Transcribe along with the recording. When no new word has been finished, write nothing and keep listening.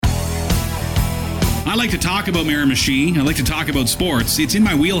I like to talk about Miramichi. I like to talk about sports. It's in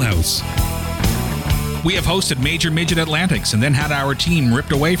my wheelhouse. We have hosted Major Midget Atlantics and then had our team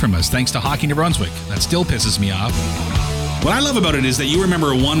ripped away from us thanks to Hockey New Brunswick. That still pisses me off. What I love about it is that you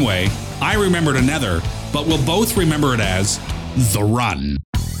remember it one way, I remember it another, but we'll both remember it as The Run.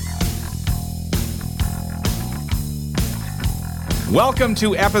 Welcome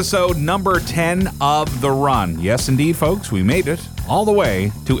to episode number 10 of The Run. Yes, indeed, folks, we made it all the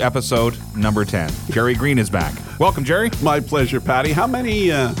way to episode number 10. Gerry Green is back. Welcome, Gerry. My pleasure, Paddy. How many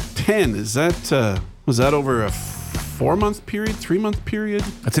 10? Is that, was that over a 4-month period, 3-month period?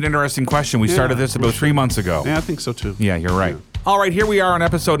 That's an interesting question. We started this about 3 months ago. Yeah, I think so too. Yeah, you're right. Yeah. All right, here we are on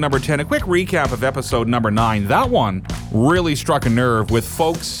episode number 10. A quick recap of episode number 9. That one really struck a nerve with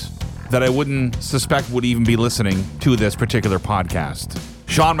folks that I wouldn't suspect would even be listening to this particular podcast.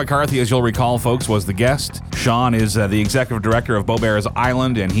 Sean McCarthy, as you'll recall, folks, was the guest. Sean is the executive director of Beaubears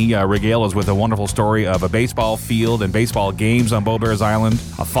Island, and he regaled us with a wonderful story of a baseball field and baseball games on Beaubears Island,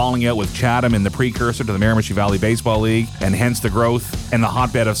 a falling out with Chatham in the precursor to the Miramichi Valley Baseball League, and hence the growth and the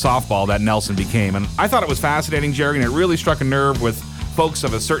hotbed of softball that Nelson became. And I thought it was fascinating, Gerry, and it really struck a nerve with folks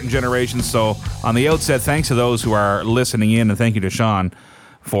of a certain generation. So on the outset, thanks to those who are listening in, and thank you to Sean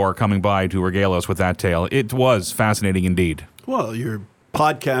for coming by to regale us with that tale. It was fascinating indeed. Well, your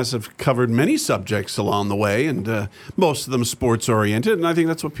podcasts have covered many subjects along the way, and most of them sports-oriented, and I think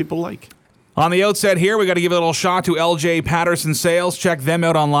that's what people like. On the outset here, we got to give a little shot to LJ Patterson Sales. Check them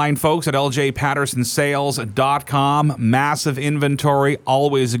out online, folks, at ljpattersonsales.com. Massive inventory,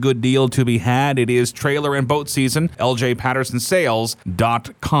 always a good deal to be had. It is trailer and boat season,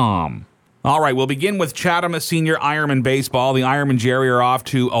 ljpattersonsales.com. All right, we'll begin with Chatham Senior Ironman Baseball. The Ironman, Gerry, are off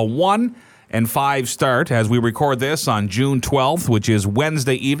to a 1-5 start as we record this on June 12th, which is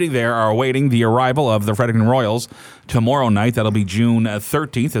Wednesday evening. They are awaiting the arrival of the Fredericton Royals tomorrow night. That'll be June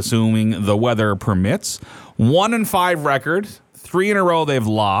 13th, assuming the weather permits. 1-5 record, 3 in a row they've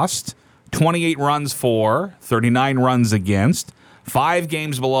lost, 28 runs for, 39 runs against, 5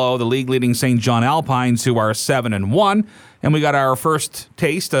 games below the league-leading St. John Alpines, who are 7-1. And we got our first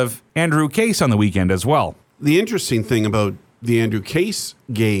taste of Andrew Case on the weekend as well. The interesting thing about the Andrew Case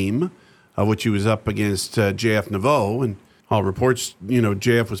game, which he was up against JF Naveau, and all reports,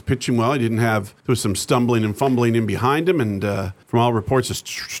 JF was pitching well. There was some stumbling and fumbling in behind him, and from all reports, the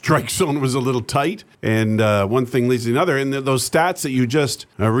strike zone was a little tight, and one thing leads to another. And those stats that you just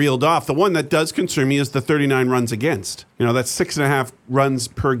reeled off, the one that does concern me is the 39 runs against. That's 6.5 runs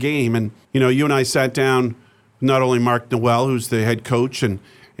per game, and you and I sat down. Not only Mark Noel, who's the head coach, and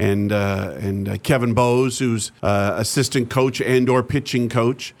Kevin Bowes, who's assistant coach and/or pitching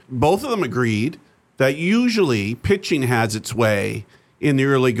coach. Both of them agreed that usually pitching has its way in the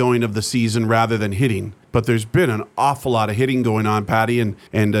early going of the season rather than hitting. But there's been an awful lot of hitting going on, Paddy, and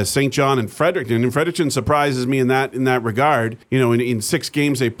St. John and Fredericton. And Fredericton surprises me in that regard. In 6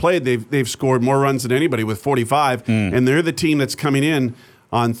 games they've played, they've scored more runs than anybody with 45, and they're the team that's coming in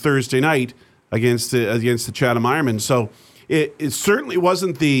on Thursday night against the Chatham Ironman. So it certainly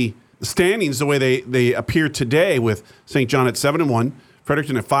wasn't the standings the way they appear today, with St. John at 7-1,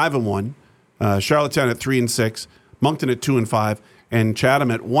 Fredericton at 5-1, Charlottetown at 3-6, Moncton at 2-5, and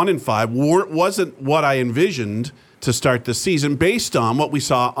Chatham at 1-5. Wasn't what I envisioned to start the season based on what we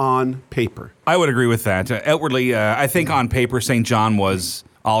saw on paper. I would agree with that. Outwardly, I think on paper, St. John was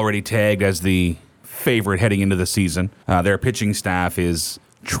already tagged as the favorite heading into the season. Their pitching staff is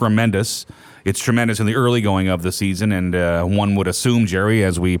tremendous. It's tremendous in the early going of the season, and one would assume, Gerry,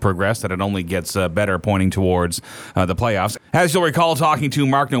 as we progress, that it only gets better pointing towards the playoffs. As you'll recall, talking to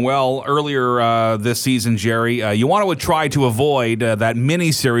Mark Noel earlier this season, Gerry, you want to try to avoid that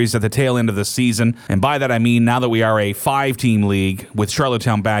mini-series at the tail end of the season, and by that I mean now that we are a 5-team league, with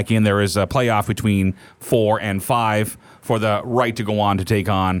Charlottetown back in, there is a playoff between 4 and 5 for the right to go on to take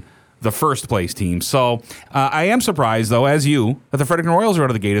on the first place team. So I am surprised, though, as you, that the Fredericton Royals are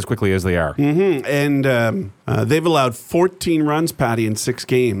out of the gate as quickly as they are. Mm-hmm. And they've allowed 14 runs, Paddy, in 6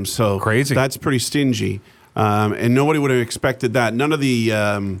 games. So crazy. That's pretty stingy. And nobody would have expected that. None of the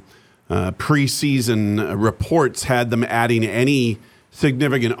preseason reports had them adding any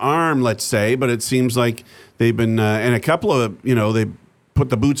significant arm, let's say. But it seems like they've been, and a couple of, they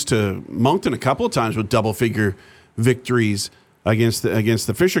put the boots to Moncton a couple of times with double-figure victories against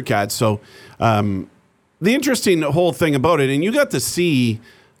the Fisher Cats. So the interesting whole thing about it, and you got to see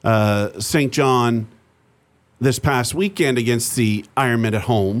St. John this past weekend against the Ironmen at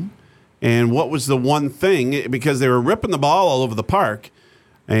home, and what was the one thing, because they were ripping the ball all over the park,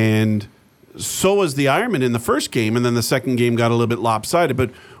 and so was the Ironmen in the first game, and then the second game got a little bit lopsided. But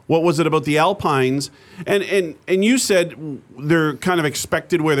What was it about the Alpines? And you said they're kind of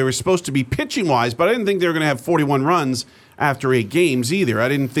expected where they were supposed to be pitching-wise, but I didn't think they were going to have 41 runs after 8 games either. I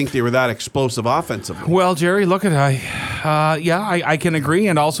didn't think they were that explosive offensively. Well, Gerry, look at I can agree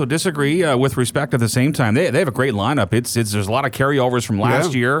and also disagree with respect at the same time. They have a great lineup. There's a lot of carryovers from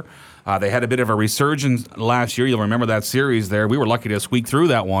last year. They had a bit of a resurgence last year. You'll remember that series there. We were lucky to squeak through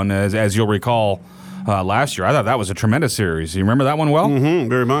that one, as you'll recall. Last year, I thought that was a tremendous series. You remember that one well? Mm-hmm,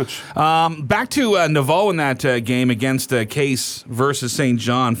 very much. Back to Nouveau in that game against Case versus St.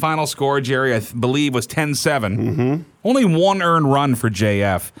 John. Final score, Gerry, I believe, was 10-7. Mm-hmm. Only one earned run for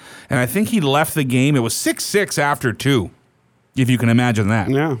JF. And I think he left the game. It was 6-6 after 2, if you can imagine that.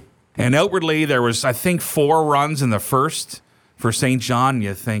 Yeah. And outwardly, there was, I think, 4 runs in the first for St. John.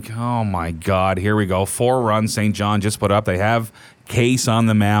 You think, oh, my God, here we go. 4 runs St. John just put up. They have Case on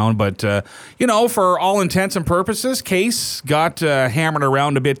the mound, but for all intents and purposes, Case got hammered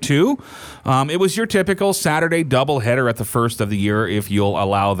around a bit too. It was your typical Saturday doubleheader at the first of the year, if you'll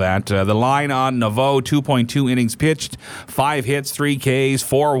allow that. The line on Nouveau: 2.2 innings pitched, 5 hits, 3 Ks,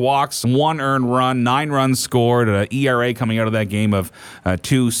 4 walks, 1 earned run, 9 runs scored. ERA coming out of that game of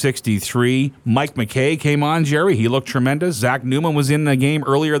 2.63. Mike McKay came on, Gerry. He looked tremendous. Zach Newman was in the game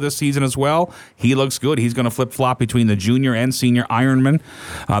earlier this season as well. He looks good. He's going to flip-flop between the junior and senior Ironman.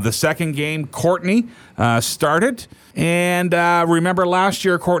 The second game, Courtney started. And remember last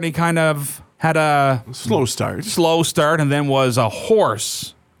year, Courtney kind of had a slow start and then was a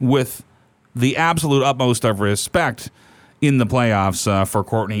horse with the absolute utmost of respect in the playoffs for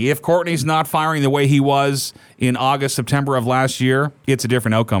Courtney. If Courtney's not firing the way he was in August, September of last year, it's a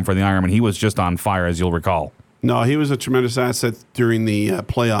different outcome for the Ironman. He was just on fire, as you'll recall. No, he was a tremendous asset during the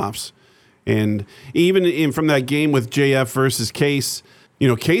playoffs. And even from that game with JF versus Case,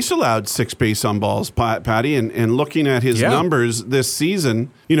 Case allowed 6 base on balls, Paddy, and looking at his numbers this season,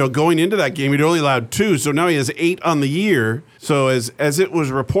 going into that game, he'd only allowed 2, so now he has 8 on the year. So as it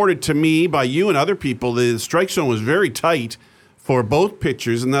was reported to me by you and other people, the strike zone was very tight for both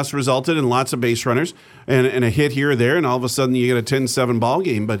pitchers, and thus resulted in lots of base runners and a hit here or there, and all of a sudden you get a 10-7 ball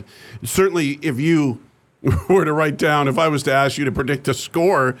game. But certainly if you were to write down, if I was to ask you to predict a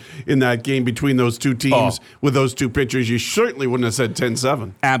score in that game between those two teams with those two pitchers, you certainly wouldn't have said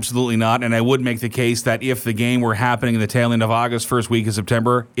 10-7. Absolutely not. And I would make the case that if the game were happening in the tail end of August, first week of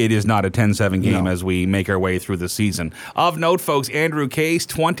September, it is not a 10-7 game as we make our way through the season. Of note, folks, Andrew Case,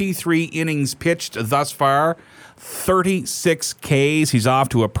 23 innings pitched thus far, 36 Ks. He's off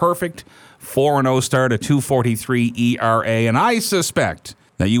to a perfect 4-0 start, a 2.43 ERA. And I suspect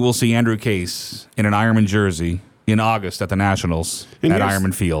that you will see Andrew Case in an Ironman jersey in August at the Nationals at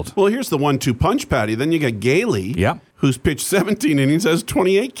Ironman Field. Well, here's the 1-2 punch, Paddy. Then you got Gailey, who's pitched 17 innings, has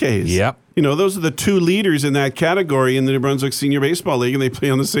 28 Ks. Yep. Those are the 2 leaders in that category in the New Brunswick Senior Baseball League, and they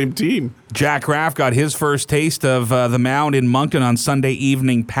play on the same team. Jack Raff got his first taste of the mound in Moncton on Sunday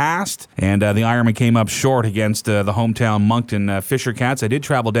evening past, and the Ironman came up short against the hometown Moncton Fisher Cats. I did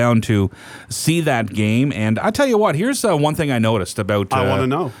travel down to see that game, and I tell you what, here's one thing I noticed about I want to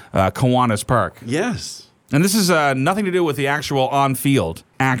know. Kiwanis Park. Yes. And this is nothing to do with the actual on-field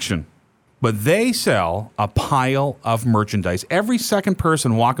action. But they sell a pile of merchandise. Every second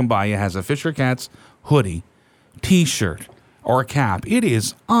person walking by you has a Fisher Cats hoodie, T-shirt, or a cap. It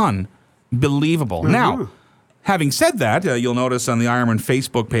is unbelievable. Mm-hmm. Now, having said that, you'll notice on the Ironman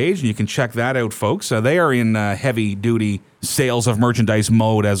Facebook page, and you can check that out, folks, they are in heavy-duty sales of merchandise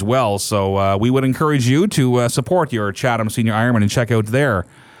mode as well. So we would encourage you to support your Chatham Senior Ironman and check out their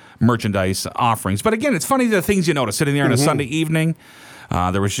merchandise offerings. But again, it's funny the things you notice sitting there on a Sunday evening.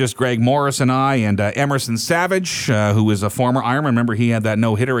 There was just Greg Morris and I and Emerson Savage, who is a former Ironman. Remember, he had that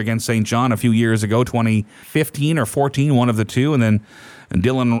no-hitter against St. John a few years ago, 2015 or 14, one of the two. And then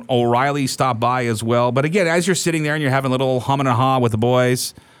Dylan O'Reilly stopped by as well. But again, as you're sitting there and you're having a little hum and a haw with the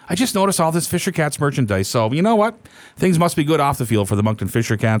boys, I just noticed all this Fisher Cats merchandise. So you know what? Things must be good off the field for the Moncton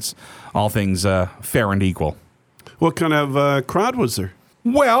Fisher Cats. All things fair and equal. What kind of crowd was there?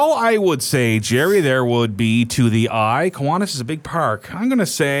 Well, I would say, Gerry, there would be to the eye. Kiwanis is a big park. I'm going to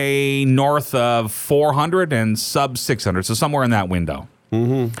say north of 400 and sub 600, so somewhere in that window.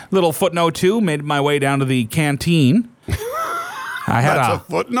 Mm-hmm. Little footnote, too, made my way down to the canteen. That's a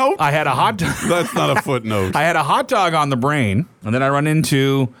footnote? I had a hot dog. That's not a footnote. I had a hot dog on the brain, and then I run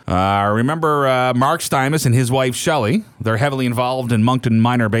into, remember Mark Steimus and his wife, Shelley. They're heavily involved in Moncton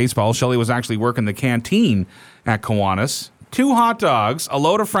minor baseball. Shelley was actually working the canteen at Kiwanis. 2 hot dogs, a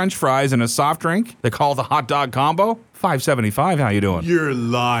load of French fries, and a soft drink. They call it the hot dog combo. $5.75. How you doing? You're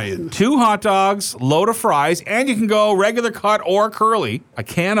lying. 2 hot dogs, load of fries, and you can go regular cut or curly. A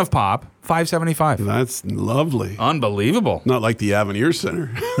can of pop. $5.75. That's lovely. Unbelievable. Not like the Avenir Center.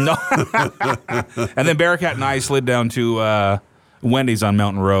 No. And then Bearcat and I slid down to Wendy's on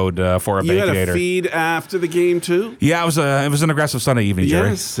Mountain Road for a You had Baconator. a feed after the game, too? Yeah, it was an aggressive Sunday evening, Gerry.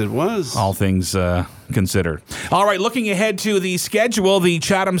 Yes, it was. All things considered. All right, looking ahead to the schedule, the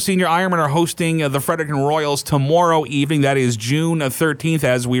Chatham Senior Ironmen are hosting the Fredericton Royals tomorrow evening. That is June 13th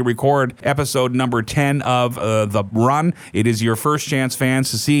as we record episode number 10 of the run. It is your first chance,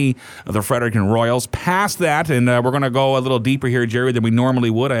 fans, to see the Fredericton Royals. Past that, and we're going to go a little deeper here, Gerry, than we normally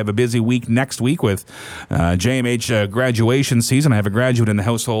would. I have a busy week next week with JMH graduation season. I have a graduate in the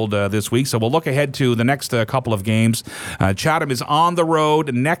household this week, so we'll look ahead to the next couple of games. Chatham is on the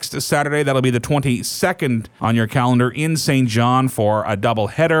road next Saturday. That'll be the 22nd on your calendar in St. John for a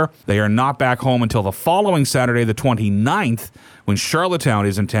doubleheader. They are not back home until the following Saturday, the 29th, when Charlottetown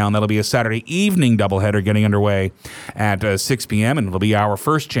is in town. That'll be a Saturday evening doubleheader getting underway at 6 p.m., and it'll be our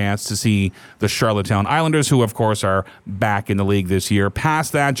first chance to see the Charlottetown Islanders, who, of course, are back in the league this year.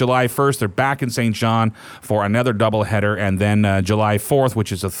 Past that, July 1st, they're back in St. John for another doubleheader, and then July 4th,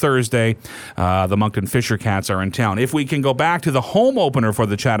 which is a Thursday, the Moncton Fisher Cats are in town. If we can go back to the home opener for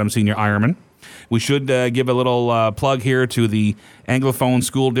the Chatham Senior Ironmen, we should give a little plug here to the Anglophone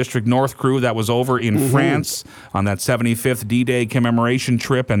School District North crew that was over in France on that 75th D-Day commemoration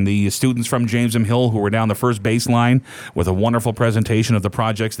trip, and the students from James M. Hill who were down the first baseline with a wonderful presentation of the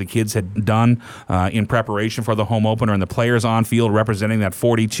projects the kids had done in preparation for the home opener, and the players on field representing that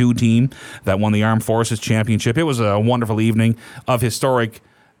 42 team that won the Armed Forces Championship. It was a wonderful evening of historic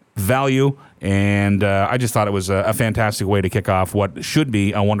value, and I just thought it was a fantastic way to kick off what should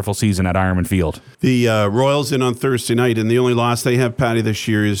be a wonderful season at Ironman Field. The Royals in on Thursday night, and the only loss they have, Paddy, this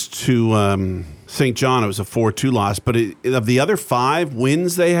year is to St. John. It was a 4-2 loss, but of the other 5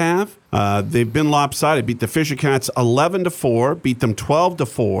 wins they have, they've been lopsided. Beat the Fisher Cats 11-4, beat them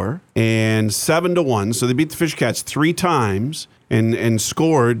 12-4, and 7-1. So they beat the Fisher Cats 3 times and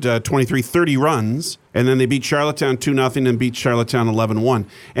scored 23-30 runs. And then they beat Charlottetown 2-0 and beat Charlottetown 11-1.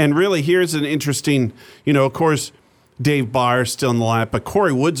 And really, here's an interesting, of course, Dave Barr still in the lineup, but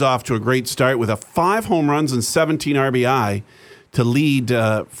Corey Wood's off to a great start with 5 home runs and 17 RBI to lead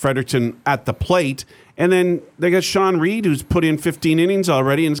Fredericton at the plate. And then they got Sean Reed, who's put in 15 innings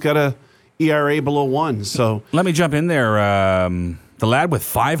already and has got a ERA below 1. So let me jump in there. The lad with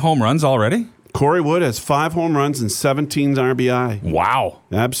 5 home runs already? Corey Wood has 5 home runs and 17 RBI. Wow.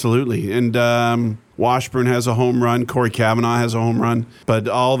 Absolutely. And Washburn has a home run. Corey Cavanaugh has a home run. But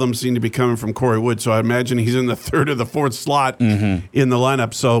all of them seem to be coming from Corey Wood. So I imagine he's in the 3rd or the 4th slot in the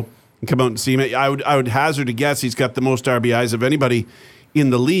lineup. So come out and see him. I would hazard a guess he's got the most RBIs of anybody in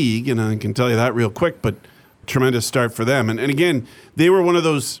the league. And I can tell you that real quick. But tremendous start for them. And again, they were one of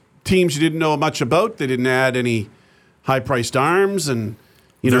those teams you didn't know much about. They didn't add any high-priced arms and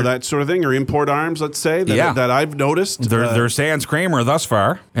that sort of thing, or import arms, let's say, that I've noticed. They're sans Kramer thus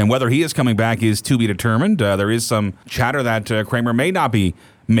far, and whether he is coming back is to be determined. There is some chatter that Kramer may not be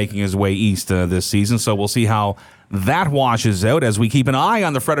making his way east this season, so we'll see how that washes out as we keep an eye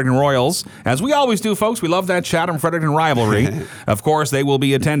on the Fredericton Royals. As we always do, folks, we love that Chatham-Fredericton rivalry. Of course, they will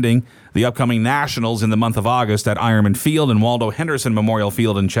be attending the upcoming Nationals in the month of August at Ironman Field and Waldo Henderson Memorial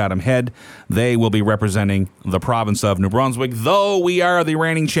Field in Chatham Head. They will be representing the province of New Brunswick. Though we are the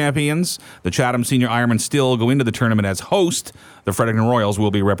reigning champions, the Chatham Senior Ironmen still go into the tournament as host. The Fredericton Royals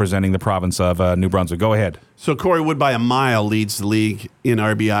will be representing the province of New Brunswick. Go ahead. So Corey Wood by a mile leads the league in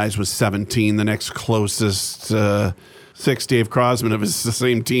RBIs with 17. The next closest 6, Dave Crosman of the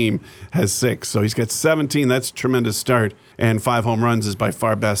same team, has 6. So he's got 17. That's a tremendous start. And 5 home runs is by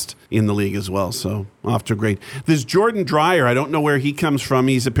far best in the league as well. So off to a great. There's Jordan Dreyer. I don't know where he comes from.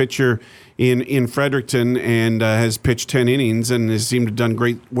 He's a pitcher in Fredericton and has pitched 10 innings and has seemed to have done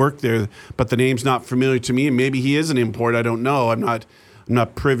great work there. But the name's not familiar to me. And maybe he is an import. I don't know. I'm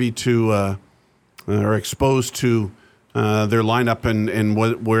not privy to or exposed to their lineup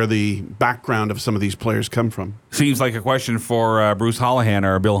and where the background of some of these players come from. Seems like a question for Bruce Holohan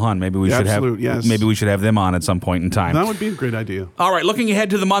or Bill Hunt. Maybe we should have them on at some point in time. That would be a great idea. All right, looking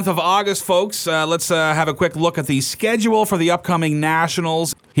ahead to the month of August, folks, let's have a quick look at the schedule for the upcoming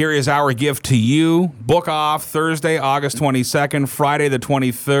Nationals. Here is our gift to you. Book off Thursday, August 22nd, Friday the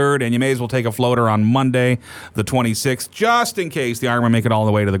 23rd, and you may as well take a floater on Monday the 26th, just in case the Ironmen make it all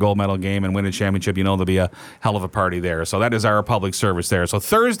the way to the gold medal game and win a championship. You know there'll be a hell of a party there. So that is our public service there. So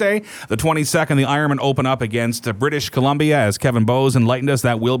Thursday the 22nd, the Ironmen open up against British Columbia, as Kevin Bowes enlightened us.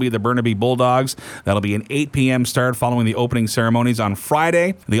 That will be the Burnaby Bulldogs. That'll be an 8 p.m. start following the opening ceremonies. On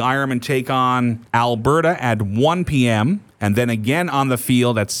Friday, the Ironmen take on Alberta at 1 p.m., and then again on the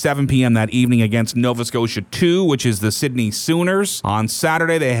field at 7 p.m. that evening against Nova Scotia 2, which is the Sydney Sooners. On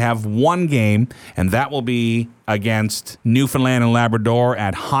Saturday, they have one game, and that will be against Newfoundland and Labrador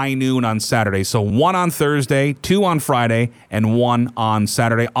at high noon on Saturday. So 1 on Thursday, 2 on Friday, and 1 on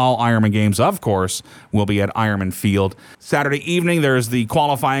Saturday. All Ironman games, of course, will be at Ironman Field. Saturday evening, there's the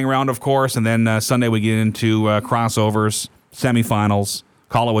qualifying round, of course, and then Sunday we get into crossovers, semifinals,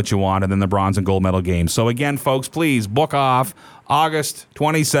 call it what you want, and then the bronze and gold medal games. So again, folks, please book off August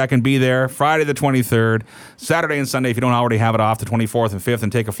 22nd. Be there Friday the 23rd, Saturday and Sunday if you don't already have it off, the 24th and 5th,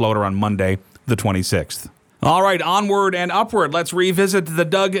 and take a floater on Monday the 26th. All right, onward and upward. Let's revisit the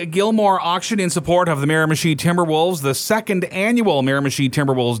Doug Gilmour auction in support of the Miramichi Timberwolves, the second annual Miramichi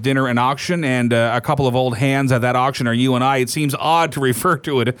Timberwolves dinner and auction, and a couple of old hands at that auction are you and I. It seems odd to refer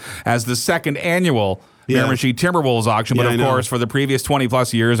to it as the second annual Miramichi Timberwolves auction, but of course, for the previous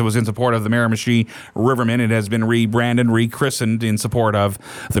 20-plus years, it was in support of the Miramichi Rivermen. It has been rebranded, rechristened in support of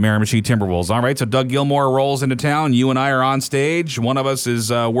the Miramichi Timberwolves. All right, so Doug Gilmour rolls into town. You and I are on stage. One of us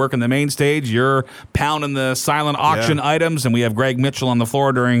is working the main stage. You're pounding the silent auction items, and we have Greg Mitchell on the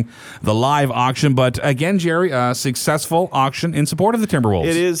floor during the live auction. But again, Gerry, a successful auction in support of the Timberwolves.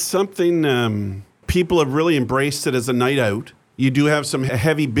 It is something people have really embraced it as a night out. You do have some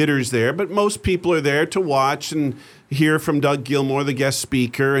heavy bidders there, but most people are there to watch and hear from Doug Gilmour, the guest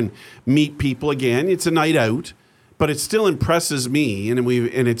speaker, and meet people again. It's a night out, but it still impresses me, and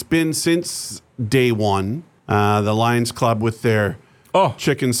it's been since day one. The Lions Club with their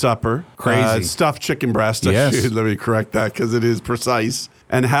chicken supper, crazy stuffed chicken breast. Yes. Let me correct that because it is precise.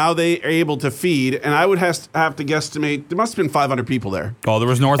 And how they are able to feed, and I would have to guesstimate, there must have been 500 people there. Oh, there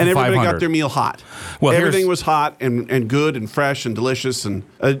was north of 500. And everybody got their meal hot. Well, everything was hot and good and fresh and delicious, and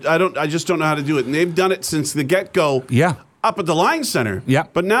I just don't know how to do it. And they've done it since the get-go. Yeah. Up at the Lions Center. Yeah.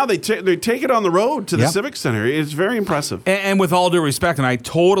 But now they take it on the road to the Civic Center. It's very impressive. And with all due respect, and I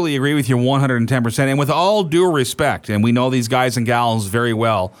totally agree with you 110%, and with all due respect, and we know these guys and gals very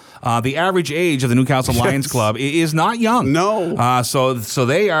well, the average age of the Newcastle Lions Club is not young. No. So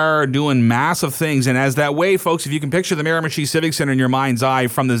they are doing massive things. And as that way, folks, if you can picture the Miramichi Civic Center in your mind's eye,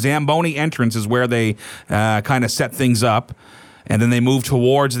 from the Zamboni entrance is where they kind of set things up. And then they move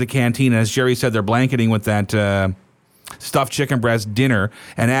towards the canteen. And as Gerry said, they're blanketing with that stuffed chicken breast dinner,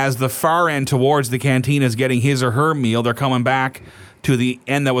 and as the far end towards the canteen is getting his or her meal, they're coming back to the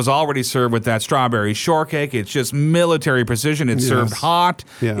end that was already served with that strawberry shortcake. It's just military precision. It's served hot.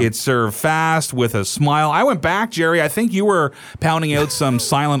 Yeah. It's served fast with a smile. I went back, Gerry. I think you were pounding out some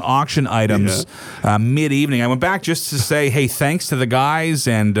silent auction items mid-evening. I went back just to say, hey, thanks to the guys,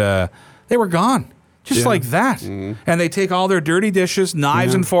 and they were gone. Just like that. Mm-hmm. And they take all their dirty dishes,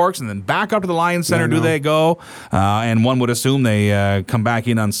 knives and forks, and then back up to the Lions Center they go. And one would assume they come back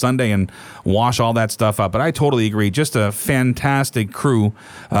in on Sunday and wash all that stuff up. But I totally agree. Just a fantastic crew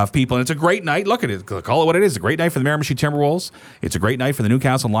of people. And it's a great night. Look at it. Call it what it is. It's a great night for the Miramichi Timberwolves. It's a great night for the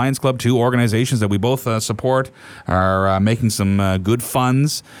Newcastle Lions Club. Two organizations that we both support are making some good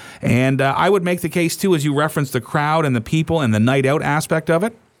funds. And I would make the case, too, as you referenced the crowd and the people and the night out aspect of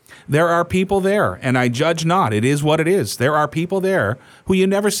it. There are people there, and I judge not. It is what it is. There are people there who you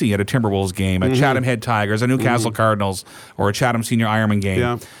never see at a Timberwolves game, a Chatham Head Tigers, a Newcastle Cardinals, or a Chatham Senior Ironman game.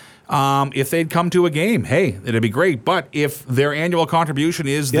 Yeah. If they'd come to a game, hey, it'd be great. But if their annual contribution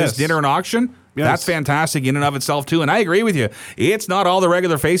is this dinner and auction, that's fantastic in and of itself, too. And I agree with you. It's not all the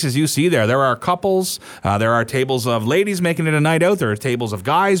regular faces you see there. There are couples. There are tables of ladies making it a night out. There are tables of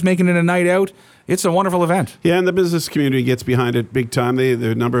guys making it a night out. It's a wonderful event. Yeah, and the business community gets behind it big time.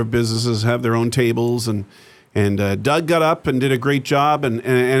 The number of businesses have their own tables, and Doug got up and did a great job. And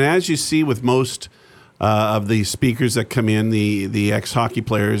as you see with most of the speakers that come in, the ex-hockey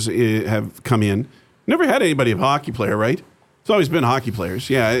players have come in. Never had anybody a hockey player, right? It's always been hockey players.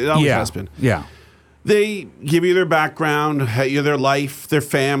 Yeah, it always has been. Yeah. They give you their background, their life, their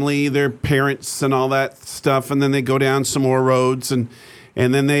family, their parents, and all that stuff, and then they go down some more roads, and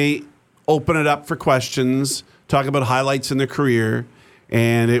then they open it up for questions, talk about highlights in their career.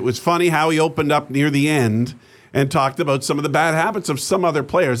 And it was funny how he opened up near the end and talked about some of the bad habits of some other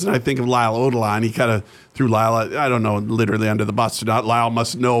players. And I think of Lyle Odola, and he kind of threw Lyle, I don't know, literally under the bus or not. Lyle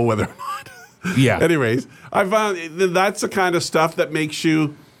must know whether or not. Yeah. Anyways, I found that's the kind of stuff that makes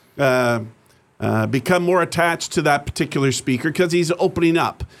you become more attached to that particular speaker because he's opening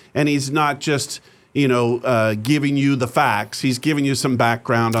up and he's not just, giving you the facts. He's giving you some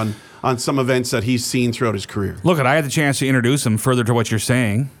background on some events that he's seen throughout his career. Look, I had the chance to introduce him further to what you're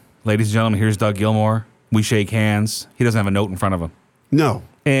saying. Ladies and gentlemen, here's Doug Gilmore. We shake hands. He doesn't have a note in front of him. No.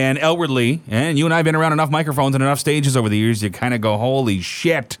 And outwardly, and you and I have been around enough microphones and enough stages over the years, you kind of go, holy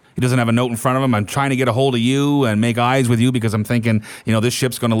shit. He doesn't have a note in front of him. I'm trying to get a hold of you and make eyes with you because I'm thinking, this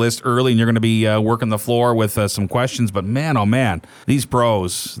ship's going to list early and you're going to be working the floor with some questions. But man, oh man, these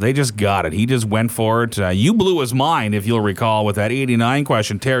pros, they just got it. He just went for it. You blew his mind, if you'll recall, with that 89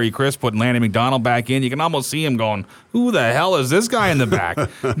 question. Terry Chris putting Lanny McDonald back in. You can almost see him going, who the hell is this guy in the back?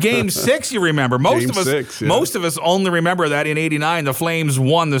 Game 6, you remember. Most of us only remember that in 89, the Flames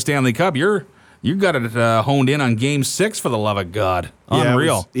won the Stanley Cup. You got it honed in on Game 6, for the love of God.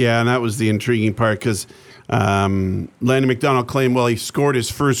 Unreal. And that was the intriguing part because Lanny McDonald claimed, he scored his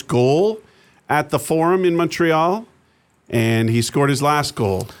first goal at the Forum in Montreal, and he scored his last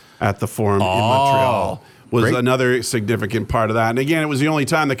goal at the Forum in Montreal. Was great. Another significant part of that. And again, it was the only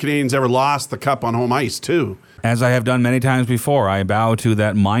time the Canadians ever lost the cup on home ice, too. As I have done many times before, I bow to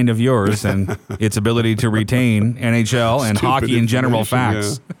that mind of yours and its ability to retain NHL and hockey in general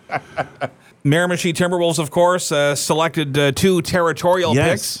facts. Yeah. Miramichi Timberwolves, of course, selected 2 territorial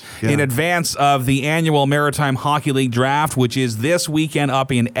picks in advance of the annual Maritime Hockey League draft, which is this weekend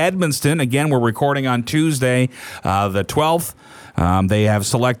up in Edmundston. Again, we're recording on Tuesday, the 12th. They have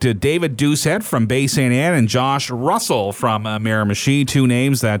selected David Doucette from Bay St. Anne and Josh Russell from Miramichi, 2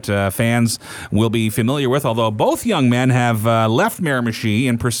 names that fans will be familiar with, although both young men have left Miramichi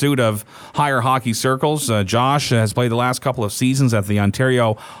in pursuit of higher hockey circles. Josh has played the last couple of seasons at the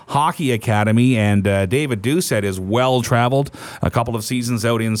Ontario Hockey Academy, and David Doucette is well-traveled. A couple of seasons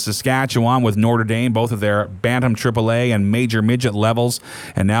out in Saskatchewan with Notre Dame, both of their Bantam AAA and Major Midget levels,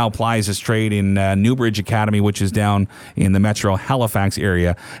 and now applies his trade in Newbridge Academy, which is down in the Metro Halifax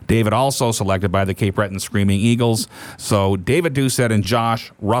area. David also selected by the Cape Breton Screaming Eagles. So David Doucette and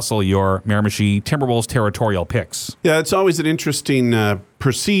Josh Russell, your Miramichi Timberwolves territorial picks. Yeah, it's always an interesting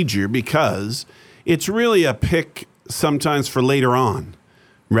procedure because it's really a pick sometimes for later on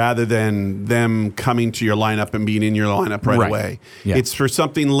rather than them coming to your lineup and being in your lineup right away. Yeah. It's for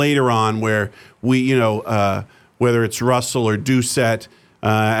something later on where we, whether it's Russell or Doucette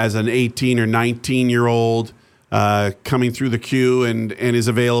as an 18 or 19-year-old coming through the queue and is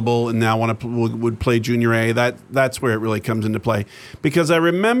available and now would play Junior A. That's where it really comes into play. Because I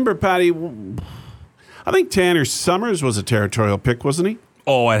remember, Paddy, I think Tanner Summers was a territorial pick, wasn't he?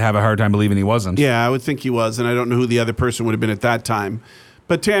 Oh, I'd have a hard time believing he wasn't. Yeah, I would think he was, and I don't know who the other person would have been at that time.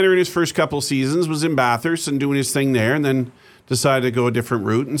 But Tanner in his first couple seasons was in Bathurst and doing his thing there, and then decided to go a different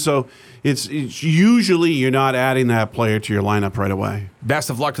route. And so it's usually you're not adding that player to your lineup right away. Best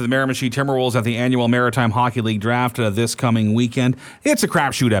of luck to the Miramichi Timberwolves at the annual Maritime Hockey League draft this coming weekend. It's a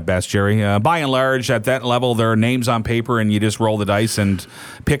crapshoot at best, Gerry. By and large, at that level, there are names on paper, and you just roll the dice and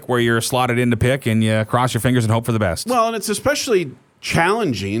pick where you're slotted in to pick, and you cross your fingers and hope for the best. Well, and it's especially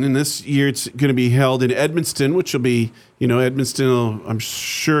challenging, and this year it's going to be held in Edmundston, which will be, Edmundston, I'm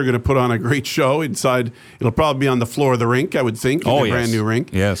sure, going to put on a great show inside. It'll probably be on the floor of the rink, I would think, in the brand new rink.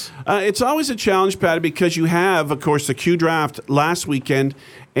 Yes. It's always a challenge, Patty, because you have, of course, the Q draft last weekend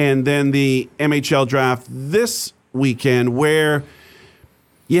and then the MHL draft this weekend, where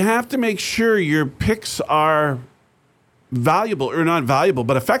you have to make sure your picks are valuable, or not valuable,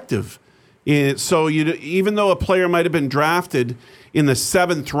 but effective. So even though a player might have been drafted in the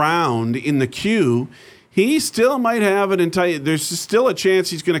 7th round in the queue, he still might have there's still a chance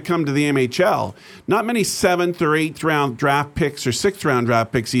he's going to come to the MHL. Not many 7th or 8th round draft picks or 6th round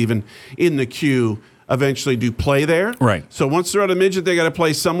draft picks even in the queue eventually do play there. Right. So once they're out of midget, they got to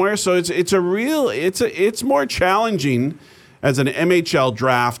play somewhere. So it's more challenging as an MHL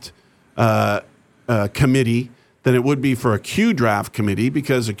draft committee than it would be for a Q draft committee,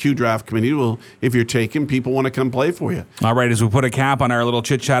 because a Q draft committee will, if you're taken, people want to come play for you. All right, as we put a cap on our little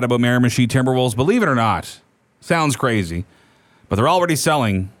chit-chat about Miramichi Timberwolves, believe it or not, sounds crazy, but they're already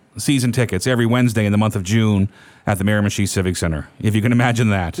selling season tickets every Wednesday in the month of June at the Miramichi Civic Center, if you can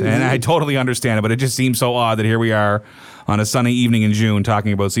imagine that. Mm-hmm. And I totally understand it, but it just seems so odd that here we are on a sunny evening in June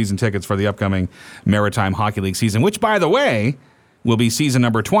talking about season tickets for the upcoming Maritime Hockey League season, which, by the way, will be season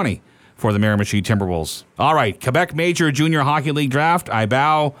number 20 for the Miramichi Timberwolves. All right, Quebec Major Junior Hockey League draft. I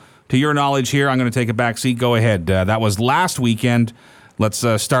bow to your knowledge here. I'm going to take a back seat. Go ahead. That was last weekend. Let's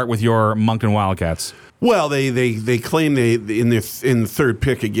start with your Moncton Wildcats. Well, they claim in the third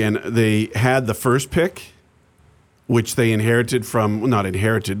pick again, they had the first pick, which they inherited from, not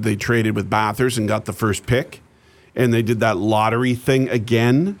inherited, they traded with Bathurst and got the first pick. and they did that lottery thing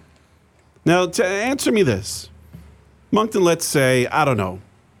again. Now, to answer me this, Moncton, let's say, I don't know,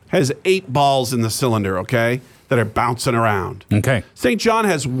 has 8 balls in the cylinder, okay, that are bouncing around. Okay. St. John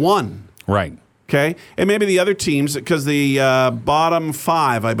has 1. Right. Okay. And maybe the other teams, because the bottom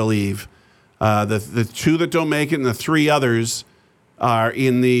 5, I believe, the 2 that don't make it and the 3 others are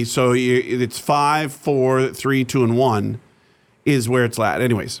in the, so it's 5, 4, 3, 2, and 1 is where it's at.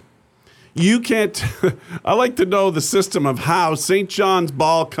 Anyways, you can't, I like to know the system of how St. John's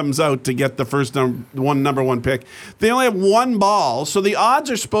ball comes out to get the first number 1 pick. They only have 1 ball, so the odds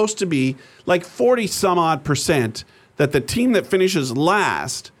are supposed to be like 40 some odd % that the team that finishes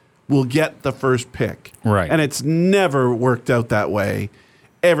last will get the first pick. Right. And it's never worked out that way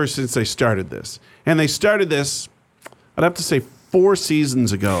ever since they started this. And they started this, I'd have to say, 4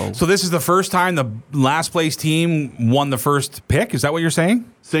 seasons ago. So this is the first time the last place team won the first pick? Is that what you're saying?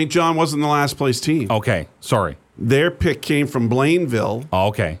 St. John wasn't the last place team. Okay, sorry. Their pick came from Blainville, Oh,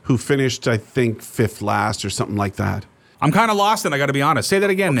 okay. who finished, I think, 5th last or something like that. I'm kind of lost and I got to be honest. Say that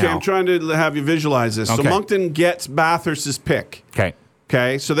again Okay, now. I'm trying to have you visualize this. Okay. So Moncton gets Bathurst's pick. Okay.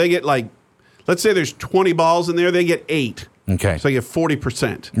 Okay, so they get like, let's say there's 20 balls in there, they get 8. Okay. So they get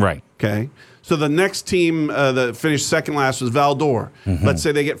 40%. Right. Okay. So the next team that finished second last was Val-d'Or. Let's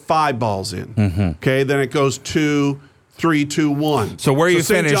say they get 5 balls in. Okay. Then it goes 2, 3, 2, 1. So where you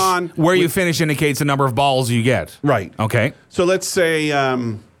St. finish, John, you finish indicates the number of balls you get. right. Okay. So let's say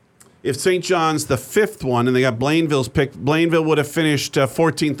if St. John's the 5th one and they got Blainville's pick, Blainville would have finished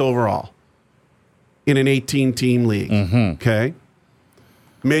 14th overall in an 18-team league. Okay.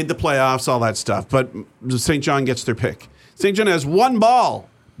 Made the playoffs, all that stuff. But St. John gets their pick. St. John has 1 ball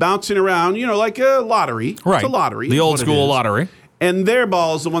bouncing around, like a lottery. Right. It's a lottery. The is old what it school is. lottery. And their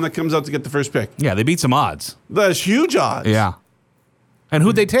ball is the one that comes out to get the first pick. Yeah, they beat some odds. That's huge odds. Yeah. And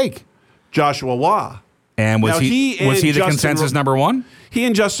who'd they take? Joshua Waugh. And was Now, he he and the Justin consensus number 1? He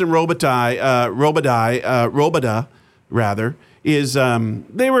and Justin Robida, rather, is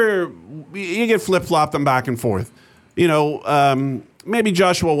they were, you get flip-flopped them back and forth. Maybe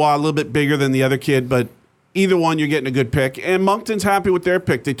Joshua Waugh a little bit bigger than the other kid, but either one, you're getting a good pick. And Moncton's happy with their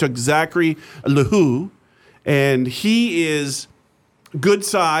pick. They took Zachary Lehoux, and he is good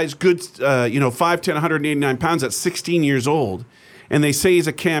size, good, 5'10", 189 pounds at 16 years old. And they say he's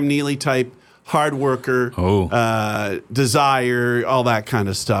a Cam Neely type, hard worker, desire, all that kind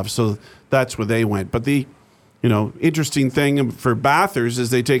of stuff. So that's where they went. But the, interesting thing for Bathurst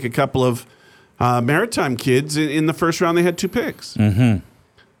is they take a couple of Maritime kids. In the first round, they had 2 picks.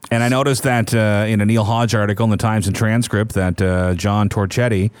 And I noticed that in a Neil Hodge article in the Times and Transcript that John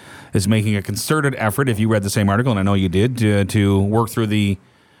Torchetti is making a concerted effort, if you read the same article, and I know you did, to work through the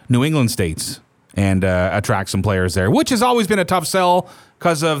New England states and attract some players there, which has always been a tough sell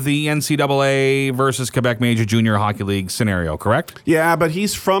because of the NCAA versus Quebec Major Junior Hockey League scenario, correct? Yeah, but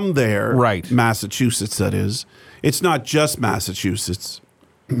he's from there. Right. Massachusetts, that is. It's not just Massachusetts.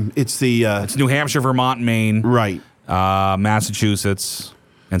 It's the... it's New Hampshire, Vermont, Maine. Right. Massachusetts,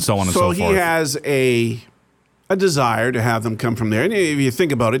 and so on and so forth. So he has a desire to have them come from there. And if you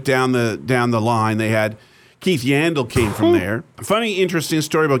think about it, down the line, they had Keith Yandel came from there. Funny, interesting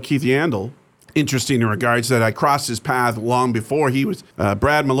story about Keith Yandel. Interesting in regards that I crossed his path long before he was.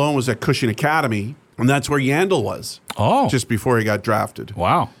 Brad Malone was at Cushing Academy, and that's where Yandel was. Oh. Just before he got drafted.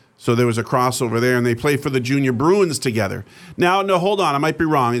 Wow. So there was a crossover there, and they played for the Junior Bruins together. Now, no, hold on, I might be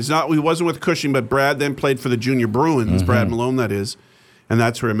wrong. He wasn't with Cushing, but Brad then played for the Junior Bruins, Brad Malone, that is, and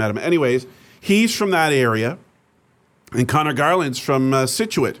that's where I met him. Anyways, he's from that area, and Connor Garland's from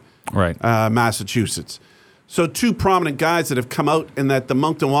Scituate, right, Massachusetts. So 2 prominent guys that have come out and that the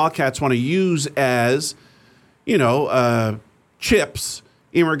Moncton Wildcats want to use as, chips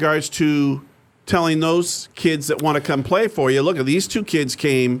in regards to telling those kids that want to come play for you, look, these 2 kids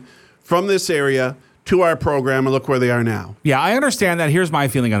came from this area to our program, and look where they are now. Yeah, I understand that. Here's my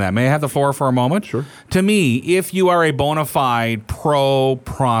feeling on that. May I have the floor for a moment? Sure. To me, if you are a bona fide pro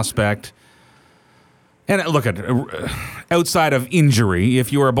prospect, and look at outside of injury,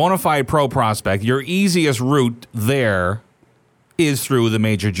 if you are a bona fide pro prospect, your easiest route there is through the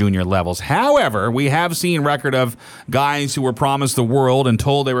major junior levels. However, we have seen record of guys who were promised the world and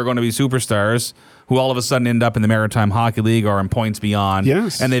told they were going to be superstars who all of a sudden end up in the Maritime Hockey League or in points beyond.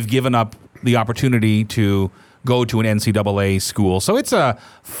 Yes. And they've given up the opportunity to go to an NCAA school. So it's a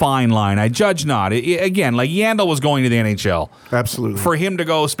fine line. I judge not. Again, like Yandel was going to the NHL. Absolutely. For him to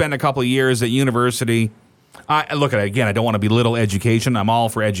go spend a couple of years at university, look at it again, I don't want to belittle education. I'm all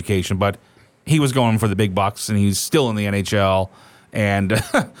for education, but he was going for the big bucks, and he's still in the NHL, and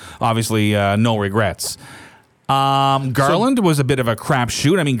obviously no regrets. Garland was a bit of a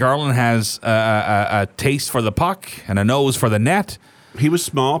crapshoot. I mean, Garland has a taste for the puck and a nose for the net. He was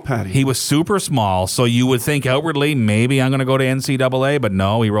small, Paddy. He was super small, so you would think outwardly, maybe I'm going to go to NCAA, but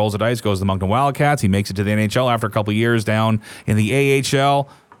no, he rolls the dice, goes to the Moncton Wildcats. He makes it to the NHL after a couple of years down in the AHL.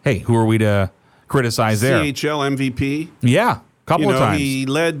 Hey, who are we to criticize there? CHL MVP. Yeah, a couple of times. He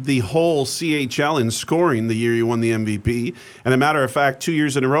led the whole CHL in scoring the year he won the MVP. And a matter of fact, 2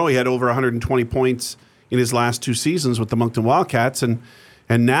 years in a row, he had over 120 points in his last 2 seasons with the Moncton Wildcats. And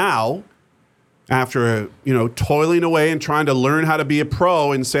now, after toiling away and trying to learn how to be a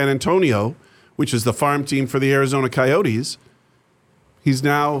pro in San Antonio, which is the farm team for the Arizona Coyotes, he's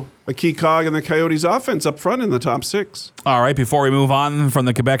now a key cog in the Coyotes' offense up front in the top 6. All right, before we move on from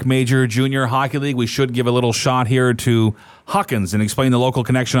the Quebec Major Junior Hockey League, we should give a little shot here to Huckins and explain the local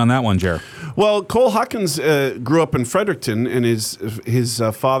connection on that one, Jer. Well, Cole Huckins grew up in Fredericton, and his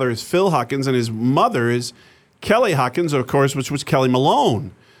father is Phil Huckins, and his mother is Kelly Huckins, of course, which was Kelly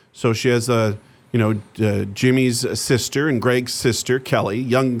Malone. So she has Jimmy's sister and Greg's sister, Kelly,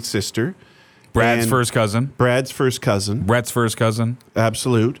 young sister. Brad's first cousin. Brad's first cousin. Brett's first cousin.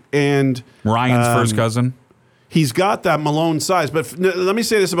 Absolute. And Ryan's first cousin. He's got that Malone size. But let me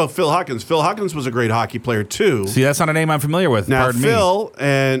say this about Phil Huckins. Phil Huckins was a great hockey player, too. See, that's not a name I'm familiar with. Now, Pardon Phil,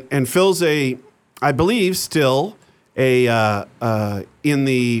 me. And Phil's I believe, still in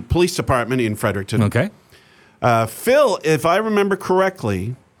the police department in Fredericton. Okay. Phil, if I remember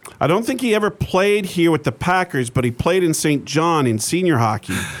correctly, I don't think he ever played here with the Packers, but he played in St. John in senior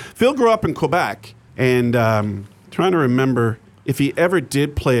hockey. Phil grew up in Quebec, and trying to remember if he ever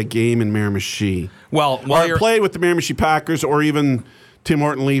did play a game in Miramichi. Well, or played with the Miramichi Packers, or even Tim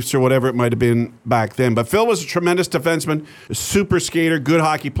Horton Leafs, or whatever it might have been back then. But Phil was a tremendous defenseman, a super skater, good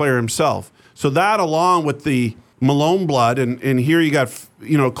hockey player himself. So that, along with the Malone blood, and here you got,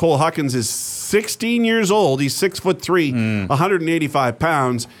 Cole Huckins is 16 years old. He's 6'3", 185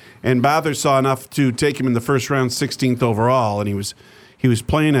 pounds, and Bathurst saw enough to take him in the first round, 16th overall, and he was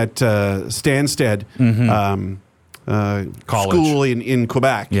playing at Stansted school in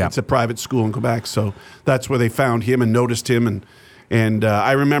Quebec. Yeah. It's a private school in Quebec, so that's where they found him and noticed him, and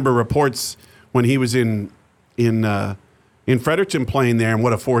I remember reports when he was in Fredericton playing there, and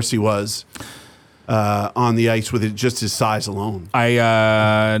what a force he was. On the ice with just his size alone. I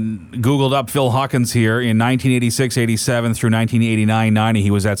Googled up Phil Huckins here in 1986-87 through 1989-90. He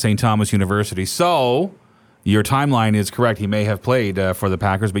was at St. Thomas University. So your timeline is correct. He may have played for the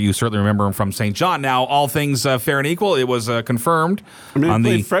Packers, but you certainly remember him from St. John. Now, all things fair and equal, it was confirmed. I mean, he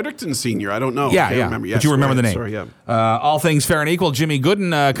played Fredericton Senior. I don't know. Yeah, I can't remember. Yes, but you remember the name. Sorry, yeah. All things fair and equal, Jimmy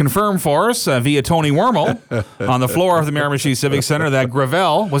Gooden confirmed for us via Tony Wormel on the floor of the Miramichi Civic Center that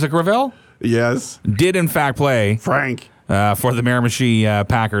Gravel, was it Gravel? Yes. Did in fact play Frank for the Miramichi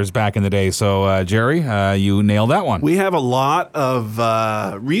Packers back in the day. So, Jerry, you nailed that one. We have a lot of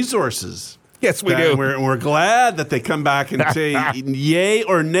resources. Yes, we do. We're glad that they come back and say yay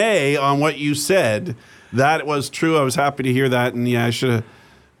or nay on what you said. That was true. I was happy to hear that. And yeah, I should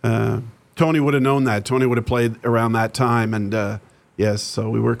have. Tony would have known that. Tony would have played around that time. And yes, so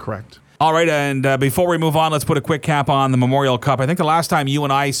we were correct. All right, and before we move on, let's put a quick cap on the Memorial Cup. I think the last time you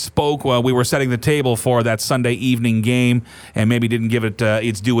and I spoke, we were setting the table for that Sunday evening game and maybe didn't give it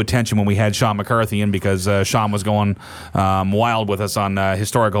its due attention when we had Sean McCarthy in because Sean was going wild with us on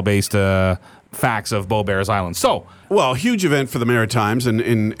historical-based facts of Beaubears Island. So, well, huge event for the Maritimes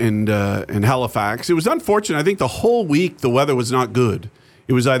and Halifax. It was unfortunate. I think the whole week the weather was not good.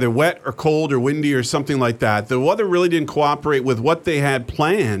 It was either wet or cold or windy or something like that. The weather really didn't cooperate with what they had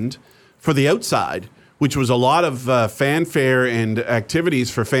planned for the outside, which was a lot of fanfare and activities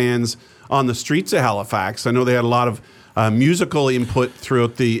for fans on the streets of Halifax. I know they had a lot of musical input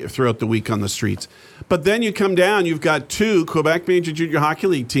throughout the week on the streets. But then you come down, you've got 2 Quebec Major Junior Hockey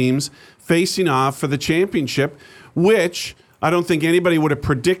League teams facing off for the championship, which I don't think anybody would have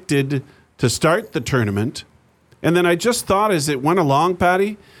predicted to start the tournament. And then I just thought as it went along,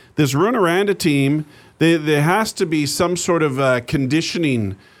 Paddy, this Rwanda team, there has to be some sort of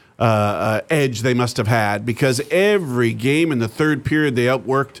conditioning edge they must have had because every game in the third period they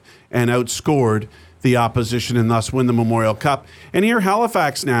outworked and outscored the opposition and thus win the Memorial Cup. And here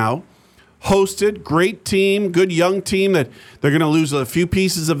Halifax now hosted, great team, good young team that they're going to lose a few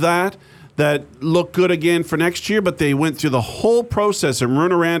pieces of that look good again for next year, but they went through the whole process and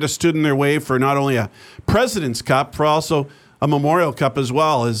Rwanda stood in their way for not only a President's Cup, for also a Memorial Cup as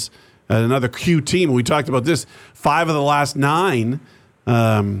well as another Q team. We talked about this. 5 of the last 9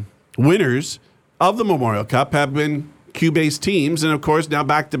 winners of the Memorial Cup have been Q-based teams, and of course now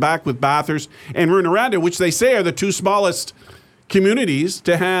back-to-back with Bathurst and Rwanda, which they say are the 2 smallest communities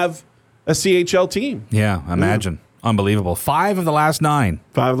to have a CHL team. Yeah, imagine. Unbelievable. 5 of the last 9.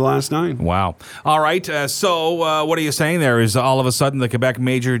 5 of the last 9. Wow. All right. So what are you saying there? Is all of a sudden the Quebec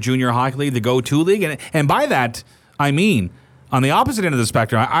Major Junior Hockey League the go-to league? And by that, I mean, on the opposite end of the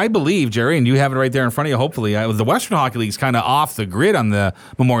spectrum, I believe, Gerry, and you have it right there in front of you, hopefully, the Western Hockey League's kind of off the grid on the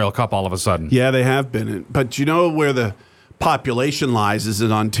Memorial Cup all of a sudden. Yeah, they have been. But you know where the population lies is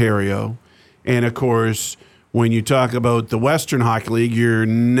in Ontario. And, of course, when you talk about the Western Hockey League, you're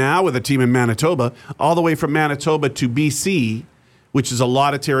now with a team in Manitoba, all the way from Manitoba to BC, which is a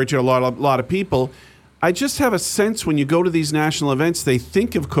lot of territory, a lot of people. I just have a sense when you go to these national events, they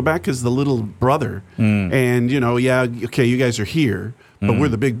think of Quebec as the little brother. And, you know, yeah, okay, you guys are here, but we're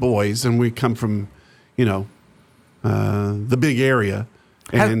the big boys, and we come from, you know, the big area.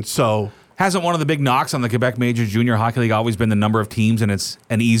 And so... Hasn't one of the big knocks on the Quebec Major Junior Hockey League always been the number of teams, and it's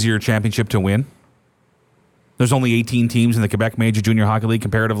an easier championship to win? There's only 18 teams in the Quebec Major Junior Hockey League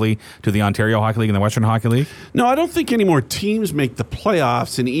comparatively to the Ontario Hockey League and the Western Hockey League? No, I don't think any more teams make the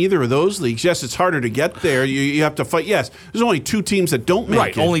playoffs in either of those leagues. Yes, it's harder to get there. You have to fight. Yes, there's only 2 teams that don't make it.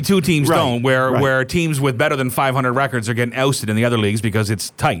 Right, only 2 teams don't, where teams with better than 500 records are getting ousted in the other leagues because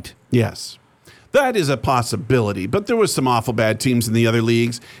it's tight. Yes. That is a possibility, but there was some awful bad teams in the other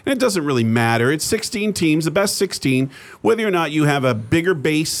leagues, and it doesn't really matter. It's 16 teams, the best 16, whether or not you have a bigger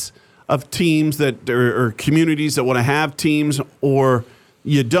base of teams that or communities that want to have teams or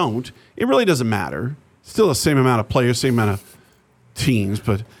you don't. It really doesn't matter. Still the same amount of players, same amount of teams,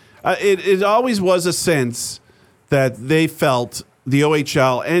 but it always was a sense that they felt the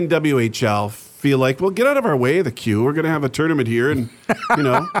OHL and WHL feel like, well, get out of our way, the Q. We're going to have a tournament here and, you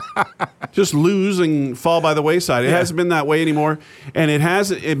know, just lose and fall by the wayside. It hasn't been that way anymore. And it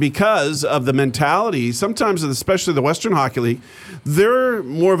has, because of the mentality, sometimes, especially the Western Hockey League, they're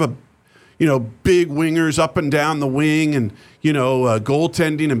more of a, you know, big wingers up and down the wing and, you know,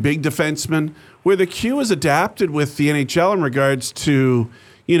 goaltending and big defensemen, where the Q is adapted with the NHL in regards to,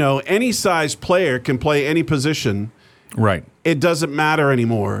 you know, any size player can play any position. Right. It doesn't matter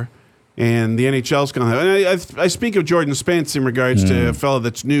anymore. And the NHL's going to have... And I speak of Jordan Spence in regards to a fellow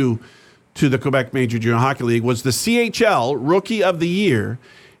that's new to the Quebec Major Junior Hockey League, was the CHL Rookie of the Year.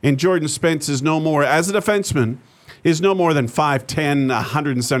 And Jordan Spence is no more, as a defenseman, is no more than 5'10",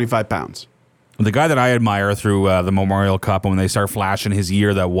 175 pounds. The guy that I admire through the Memorial Cup, and when they start flashing his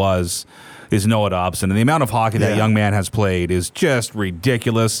year that was, is Noah Dobson. And the amount of hockey that young man has played is just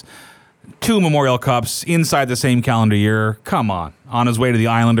ridiculous. 2 Memorial Cups inside the same calendar year. Come on his way to the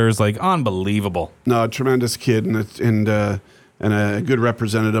Islanders, like unbelievable. No, a tremendous kid and a good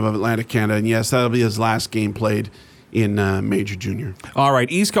representative of Atlantic Canada. And yes, that'll be his last game played in Major Junior. All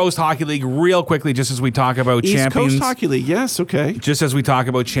right, East Coast Hockey League, real quickly, just as we talk about champions. East Coast Hockey League, yes, okay. Just as we talk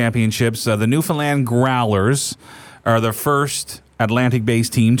about championships, the Newfoundland Growlers are the first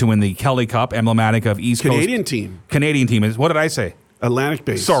Atlantic-based team to win the Kelly Cup, emblematic of East Coast. Canadian team. Canadian team. What did I say?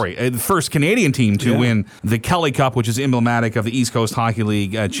 Atlantic-based. Sorry, the first Canadian team to win the Kelly Cup, which is emblematic of the East Coast Hockey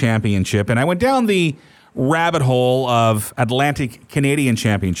League championship. And I went down the rabbit hole of Atlantic Canadian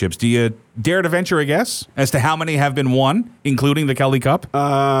championships. Do you dare to venture a guess as to how many have been won, including the Kelly Cup?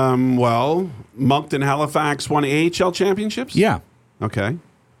 Well, Moncton Halifax won AHL championships? Yeah. Okay.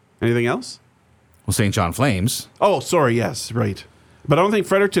 Anything else? Well, St. John Flames. Oh, sorry, yes, right. But I don't think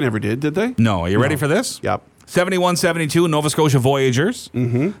Fredericton ever did they? No. Are you ready for this? Yep. 71-72, Nova Scotia Voyagers.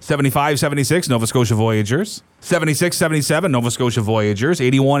 75-76, Nova Scotia Voyagers. 76-77, Nova Scotia Voyagers.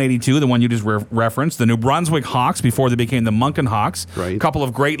 81-82, the one you just referenced. The New Brunswick Hawks before they became the Moncton Hawks. Right. A couple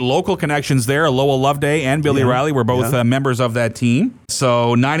of great local connections there. Lowell Loveday and Billy Riley were both members of that team.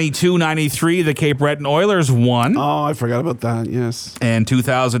 So 92-93, the Cape Breton Oilers won. Oh, I forgot about that, yes. And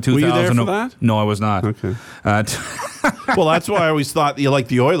 2000. Were you there for that? No, I was not. Okay. Well, that's why I always thought you liked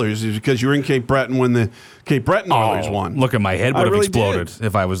the Oilers, is because you were in Cape Breton when the Cape Breton Oilers won. Look at my head would have exploded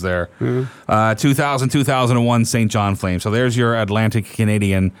if I was there. 2000-2001 St. John Flames. So there's your Atlantic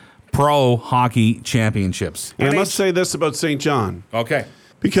Canadian Pro Hockey Championships. And I must say this about St. John. Okay.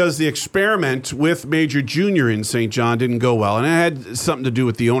 Because the experiment with Major Junior in St. John didn't go well. And it had something to do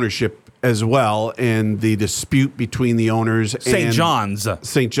with the ownership as well and the dispute between the owners and... St. John's.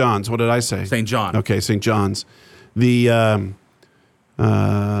 St. John's. What did I say? St. John. Okay, St. John's. The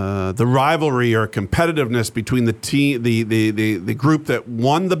rivalry or competitiveness between the team, the group that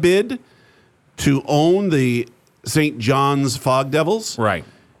won the bid to own the St. John's Fog Devils, right,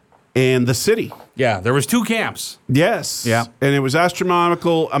 and the city. Yeah, there was 2 camps. Yes. Yeah, and it was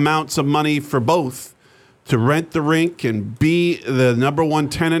astronomical amounts of money for both to rent the rink and be the number 1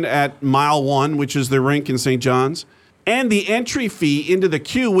 tenant at Mile 1, which is the rink in St. John's, and the entry fee into the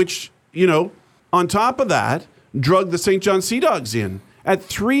queue, which, you know, on top of that, drug the St. John Sea Dogs in at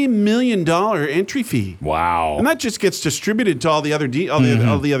 $3 million entry fee. Wow. And that just gets distributed to all the other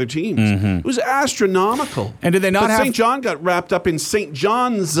all the other teams. It was astronomical. And did they not have... St. John got wrapped up in St.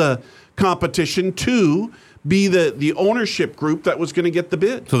 John's competition to be the ownership group that was going to get the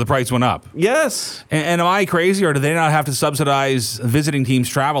bid. So the price went up. Yes. And am I crazy, or do they not have to subsidize visiting teams'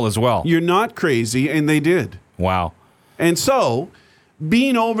 travel as well? You're not crazy, and they did. Wow. And so,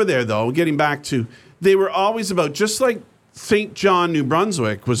 being over there, though, getting back to, they were always about, just like St. John, New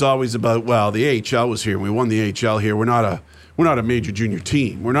Brunswick was always about, well, the AHL was here, and we won the AHL here. We're not a major junior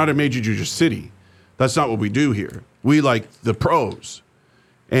team. We're not a major junior city. That's not what we do here. We like the pros.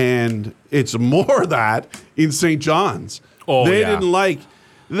 And it's more of that in St. John's. Oh, they yeah. didn't like,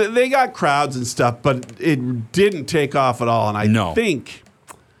 they got crowds and stuff, but it didn't take off at all. And I think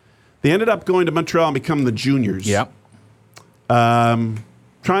they ended up going to Montreal and becoming the juniors. Yep. Trying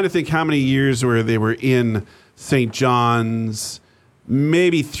to think how many years where they were in St. John's.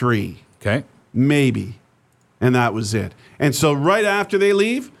 Maybe 3. Okay. Maybe. And that was it. And so right after they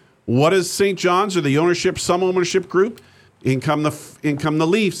leave, what is St. John's or the ownership, some ownership group? In come the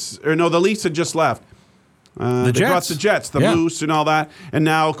Leafs. Or no, the Leafs had just left. The They brought the Jets, the Moose and all that. And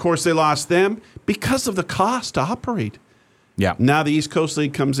now, of course, they lost them because of the cost to operate. Yeah. Now the East Coast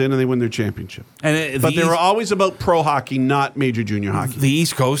League comes in and they win their championship. But they were always about pro hockey, not major junior hockey. The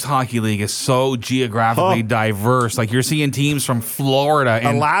East Coast Hockey League is so geographically diverse. Like, you're seeing teams from Florida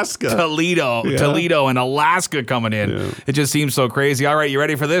and Alaska. Toledo and Alaska coming in. Yeah. It just seems so crazy. All right, you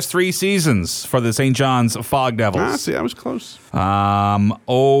ready for this? 3 seasons for the St. John's Fog Devils. See, I was close.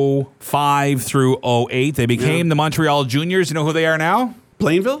 05 through 08. They became the Montreal Juniors. You know who they are now?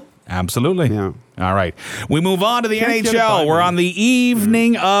 Plainville? Absolutely. Yeah. All right. We move on to the NHL. We're on the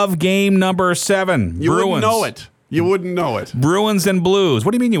evening of game number 7. You wouldn't know it. You wouldn't know it. Bruins and Blues.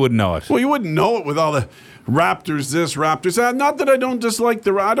 What do you mean you wouldn't know it? Well, you wouldn't know it with all the Raptors this, Raptors that. Not that I don't dislike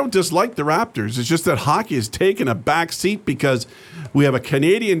the Raptors. It's just that hockey has taken a back seat because we have a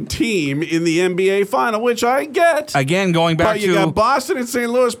Canadian team in the NBA final, which I get. Again, going back but you got Boston and St.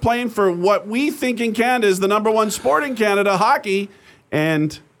 Louis playing for what we think in Canada is the number 1 sport in Canada, hockey,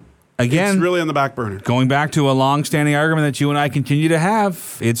 and again, it's really on the back burner. Going back to a long-standing argument that you and I continue to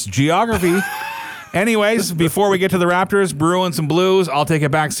have, it's geography. Anyways, before we get to the Raptors, Bruins and Blues, I'll take a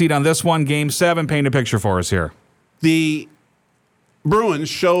back seat on this one. Game 7, paint a picture for us here. The Bruins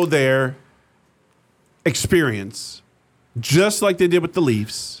show their experience, just like they did with the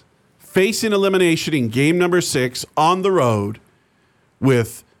Leafs, facing elimination in game number 6 on the road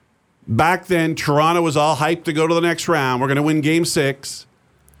with, back then, Toronto was all hyped to go to the next round. We're going to win game 6.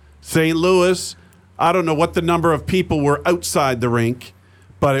 St. Louis, I don't know what the number of people were outside the rink,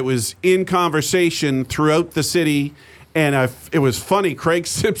 but it was in conversation throughout the city. And it was funny. Craig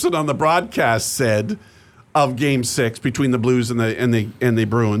Simpson on the broadcast said of Game 6 between the Blues and the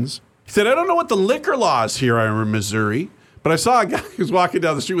Bruins. He said, I don't know what the liquor laws here are in Missouri, but I saw a guy who was walking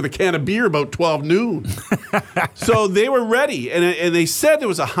down the street with a can of beer about 12 noon. So they were ready. And they said there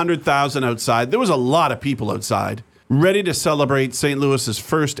was 100,000 outside. There was a lot of people outside, ready to celebrate St. Louis's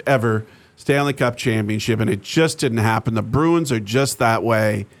first ever Stanley Cup championship, and it just didn't happen. The Bruins are just that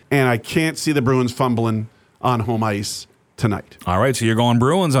way, and I can't see the Bruins fumbling on home ice tonight. All right, so you're going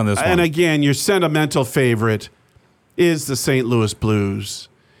Bruins on this one. And again, your sentimental favorite is the St. Louis Blues.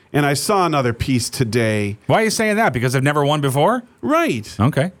 And I saw another piece today. Why are you saying that? Because they've never won before? Right.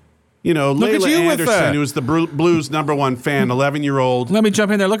 Okay. You know, Layla Anderson, who was the Blues' #1 fan, 11-year-old. Let me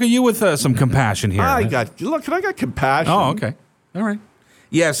jump in there. Look at you with some compassion here. I got compassion. Oh, okay. All right.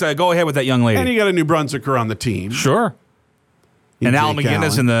 Yes, go ahead with that young lady. And you got a New Brunswicker on the team. Sure. And Al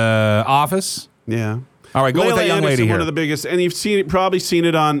McGinnis in the office. Yeah. All right, go with that young lady here. One of the biggest, and you've probably seen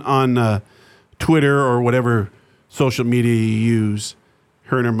it on Twitter or whatever social media you use.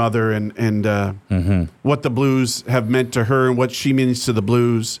 Her and her mother, and what the Blues have meant to her and what she means to the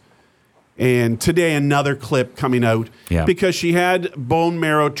Blues. And today, another clip coming out because she had bone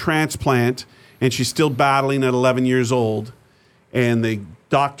marrow transplant, and she's still battling at 11 years old. And the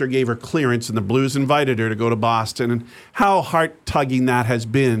doctor gave her clearance, and the Blues invited her to go to Boston. And how heart-tugging that has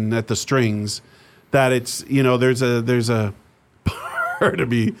been at the Strings, that it's, you know, there's a part of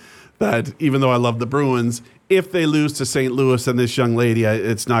me that, even though I love the Bruins, if they lose to St. Louis and this young lady,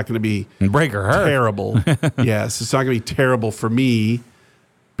 it's not going to be terrible. Yes, it's not going to be terrible for me.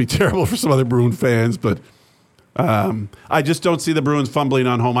 Be terrible for some other Bruin fans, but I just don't see the Bruins fumbling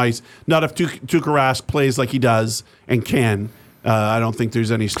on home ice. Not if Tuukka Rask plays like he does and can. I don't think there's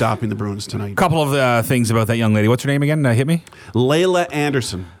any stopping the Bruins tonight. A couple of things about that young lady. What's her name again? Hit me. Layla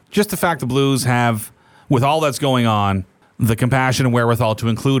Anderson. Just the fact the Blues have, with all that's going on, the compassion and wherewithal to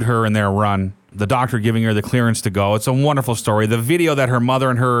include her in their run. the doctor giving her the clearance to go. It's a wonderful story. The video that her mother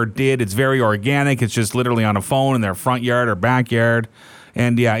and her did, it's very organic. It's just literally on a phone in their front yard or backyard.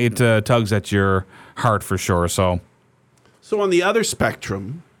 And yeah, it tugs at your heart for sure. So on the other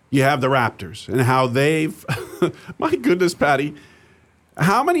spectrum, you have the Raptors and how they've, my goodness, Patty,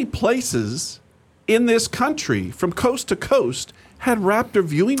 how many places in this country from coast to coast had Raptor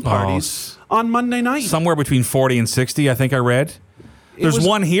viewing parties on Monday night? Somewhere between 40 and 60, I think I read. There's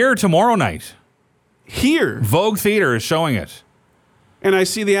one here tomorrow night. Here? Vogue Theater is showing it. And I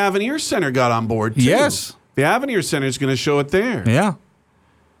see the Avenir Center got on board, too. Yes. The Avenir Center is going to show it there. Yeah.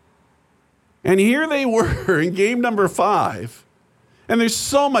 And here they were in game number 5. And there's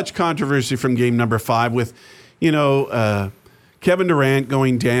so much controversy from game number 5 with, Kevin Durant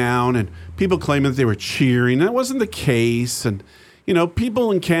going down and people claiming that they were cheering. That wasn't the case. And,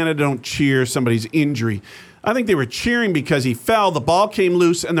 people in Canada don't cheer somebody's injury. I think they were cheering because he fell, the ball came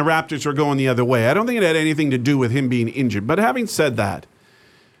loose, and the Raptors were going the other way. I don't think it had anything to do with him being injured. But having said that,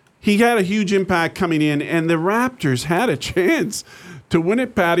 he had a huge impact coming in, and the Raptors had a chance to win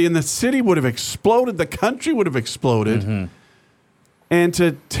it, Patty, and the city would have exploded. The country would have exploded. Mm-hmm. And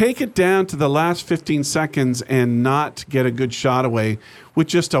to take it down to the last 15 seconds and not get a good shot away with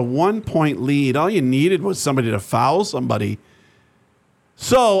just a 1-point lead, all you needed was somebody to foul somebody.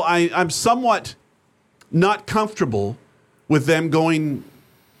 So I'm somewhat not comfortable with them going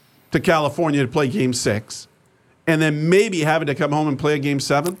to California to play Game 6 and then maybe having to come home and play a Game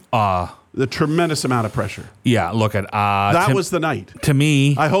 7. The tremendous amount of pressure. Yeah, look at that was the night. To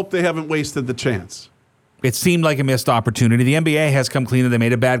me, I hope they haven't wasted the chance. It seemed like a missed opportunity. The NBA has come clean and they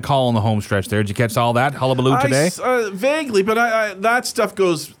made a bad call on the home stretch there. Did you catch all that hullabaloo today? Vaguely, but that stuff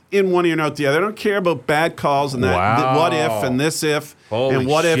goes in one ear and out the other. I don't care about bad calls and that. Wow. What if and this if and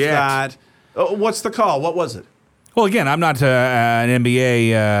what if that. What's the call? What was it? Well, again, I'm not an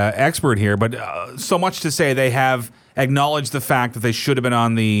NBA expert here, but so much to say they have acknowledged the fact that they should have been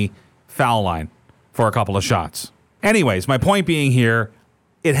on the foul line for a couple of shots. Anyways, my point being here,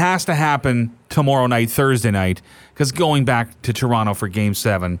 it has to happen tomorrow night, Thursday night, because going back to Toronto for Game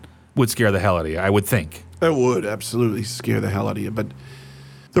 7 would scare the hell out of you, I would think. It would absolutely scare the hell out of you. But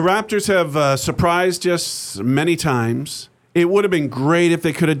the Raptors have surprised us many times. It would have been great if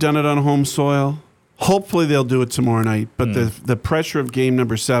they could have done it on home soil. Hopefully they'll do it tomorrow night. But the pressure of game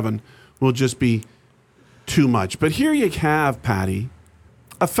number 7 will just be too much. But here you have, Patty,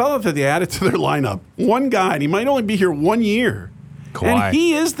 a fellow that they added to their lineup. One guy, and he might only be here 1 year. Kawhi. And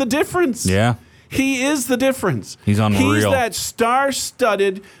he is the difference. Yeah. He is the difference. He's unreal. He's that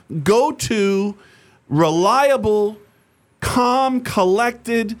star-studded, go-to, reliable, calm,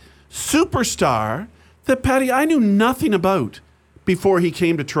 collected superstar that, Patty, I knew nothing about before he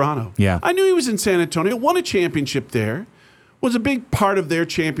came to Toronto. Yeah. I knew he was in San Antonio, won a championship there, was a big part of their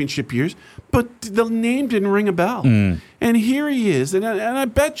championship years, but the name didn't ring a bell. And here he is, and I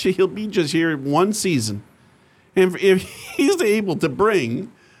bet you he'll be just here one season. And if he's able to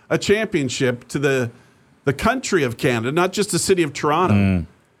bring a championship to the country of Canada, not just the city of Toronto,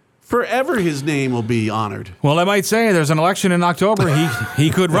 forever his name will be honored. Well, I might say there's an election in October. He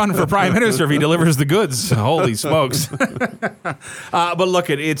could run for prime minister if he delivers the goods. Holy smokes. But look,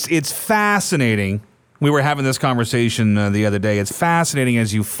 it's fascinating. We were having this conversation the other day. It's fascinating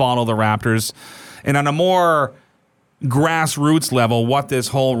as you follow the Raptors. And on a more grassroots level, what this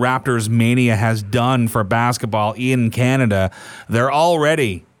whole Raptors mania has done for basketball in Canada. They're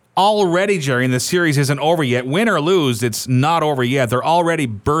already, Gerry, and the series isn't over yet. Win or lose, it's not over yet. They're already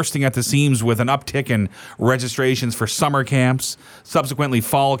bursting at the seams with an uptick in registrations for summer camps, subsequently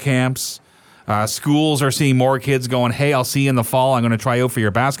fall camps. Schools are seeing more kids going, hey, I'll see you in the fall. I'm going to try out for your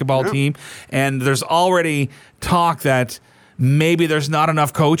basketball team. And there's already talk that maybe there's not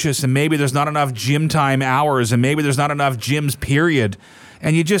enough coaches and maybe there's not enough gym time hours and maybe there's not enough gyms, period.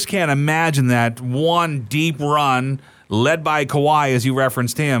 And you just can't imagine that one deep run led by Kawhi, as you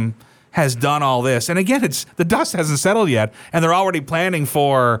referenced him, has done all this. And again, the dust hasn't settled yet, and they're already planning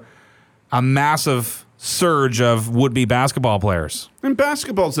for a massive surge of would-be basketball players. And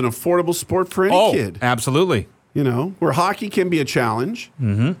basketball's an affordable sport for any kid. Absolutely. Where hockey can be a challenge,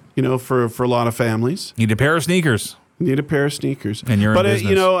 for a lot of families. You need a pair of sneakers. Need a pair of sneakers. And you're in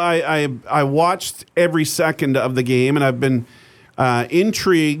business. I watched every second of the game, and I've been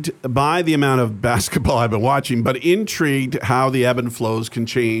intrigued by the amount of basketball I've been watching, but intrigued how the ebb and flows can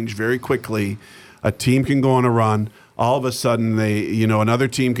change very quickly. A team can go on a run. All of a sudden, another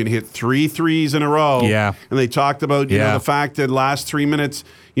team can hit 3 threes in a row. Yeah. And they talked about, the fact that last 3 minutes,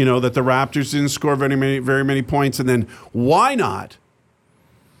 that the Raptors didn't score very many points. And then why not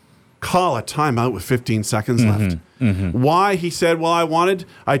call a timeout with 15 seconds left. Why? He said, well,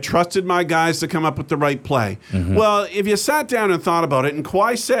 I trusted my guys to come up with the right play. Well, if you sat down and thought about it, and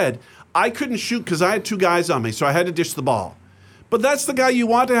Kawhi said, I couldn't shoot because I had 2 guys on me, so I had to dish the ball. But that's the guy you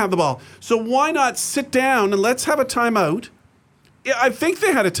want to have the ball. So why not sit down and let's have a timeout? I think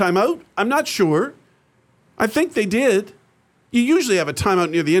they had a timeout. I'm not sure. I think they did. You usually have a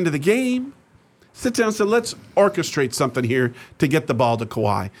timeout near the end of the game. Sit down and say, let's orchestrate something here to get the ball to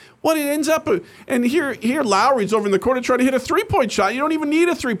Kawhi. What it ends up, and here Lowry's over in the corner trying to hit a 3-point shot. You don't even need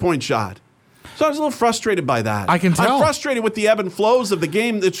a 3-point shot. So I was a little frustrated by that. I can tell. I'm frustrated with the ebb and flows of the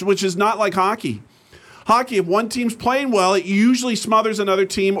game, which is not like hockey. Hockey, if one team's playing well, it usually smothers another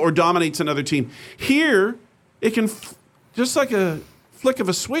team or dominates another team. Here, it can, just like a flick of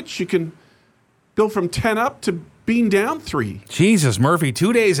a switch, you can go from 10 up to being down 3. Jesus, Murphy,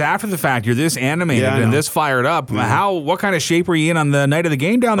 2 days after the fact, you're this animated and this fired up. What kind of shape were you in on the night of the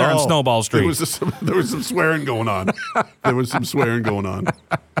game down there on Snowball Street? There was some swearing going on.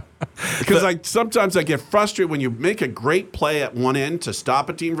 Because sometimes I get frustrated when you make a great play at one end to stop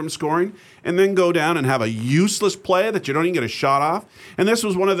a team from scoring and then go down and have a useless play that you don't even get a shot off. And this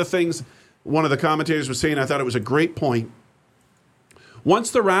was one of the things one of the commentators was saying. I thought it was a great point.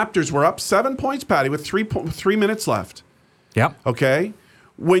 Once the Raptors were up 7 points, Paddy, with 3 minutes left. Yep. Okay?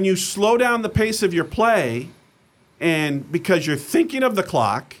 When you slow down the pace of your play, and because you're thinking of the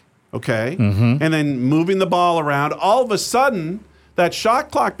clock, okay, and then moving the ball around, all of a sudden, that shot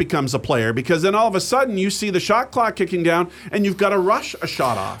clock becomes a player, because then all of a sudden you see the shot clock kicking down and you've got to rush a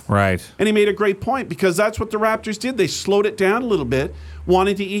shot off. Right. And he made a great point, because that's what the Raptors did. They slowed it down a little bit,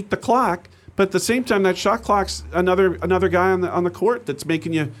 wanting to eat the clock. But at the same time, that shot clock's another guy on the court that's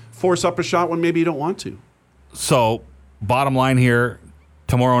making you force up a shot when maybe you don't want to. So, bottom line here,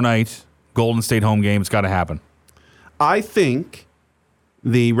 tomorrow night, Golden State home game, it's got to happen. I think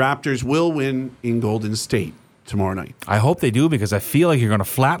the Raptors will win in Golden State tomorrow night. I hope they do, because I feel like you're going to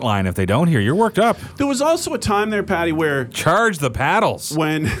flatline if they don't here. You're worked up. There was also a time there, Paddy, where... Charge the paddles.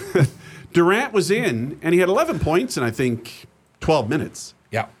 When Durant was in, and he had 11 points in, I think, 12 minutes.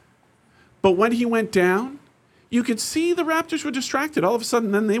 Yeah. But when he went down, you could see the Raptors were distracted. All of a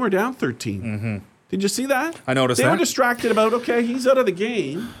sudden, then they were down 13. Did you see that? I noticed they that. They were distracted about, okay, he's out of the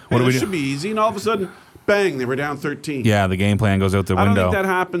game. What do we do? It should be easy. And all of a sudden, bang, they were down 13. Yeah, the game plan goes out the window. I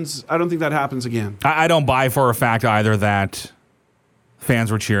don't think that happens again. I don't buy for a fact either that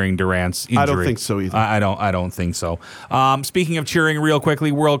fans were cheering Durant's injury. I don't think so either. I don't think so. Speaking of cheering real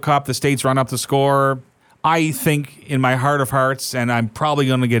quickly, World Cup, the States run up the score. I think in my heart of hearts, and I'm probably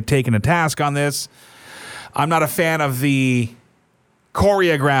going to get taken to task on this, I'm not a fan of the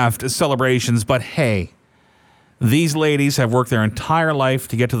choreographed celebrations, but hey, these ladies have worked their entire life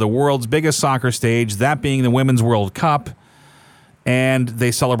to get to the world's biggest soccer stage, that being the Women's World Cup, and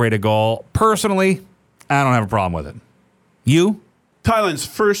they celebrate a goal. Personally, I don't have a problem with it. You? Thailand's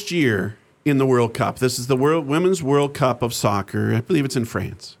first year in the World Cup. This is the Women's World Cup of soccer. I believe it's in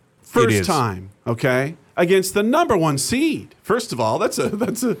France. First time, okay? Against the number 1 seed. First of all, that's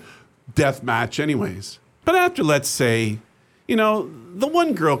a death match anyways. But after, let's say, the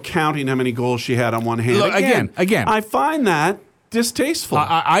one girl counting how many goals she had on one hand. Look, again. I find that distasteful.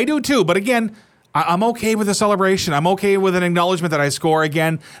 I do too, but again, I'm okay with the celebration. I'm okay with an acknowledgement that I score.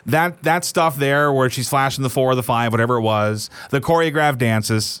 Again, that stuff there where she's flashing the 4 or the 5, whatever it was, the choreographed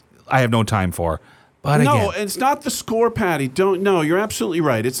dances, I have no time for. But no, again, it's not the score, Paddy. You're absolutely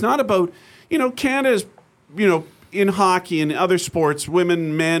right. It's not about, Canada's, in hockey and other sports,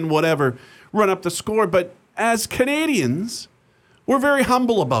 women, men, whatever, run up the score. But as Canadians, we're very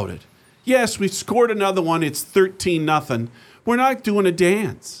humble about it. Yes, we scored another one. It's 13-0. We're not doing a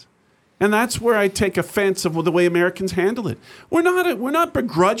dance. And that's where I take offense of the way Americans handle it. We're not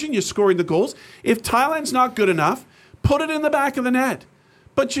begrudging you scoring the goals. If Thailand's not good enough, put it in the back of the net.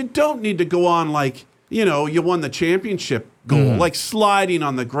 But you don't need to go on like, you won the championship goal, like sliding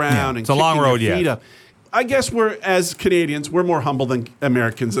on the ground and it's a long road feet up. I guess as Canadians, we're more humble than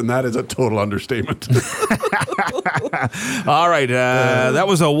Americans, and that is a total understatement. All right. That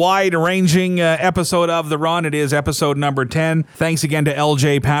was a wide-ranging episode of The Run. It is episode number 10. Thanks again to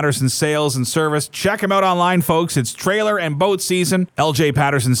LJ Patterson Sales and Service. Check him out online, folks. It's trailer and boat season.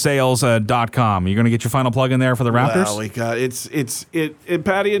 LJPattersonSales.com. You're going to get your final plug in there for the Raptors? Well,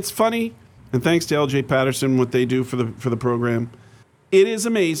 Patty, it's funny. And thanks to LJ Patterson, what they do for the program. It is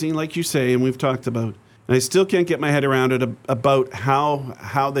amazing, like you say, and we've talked about. And I still can't get my head around it about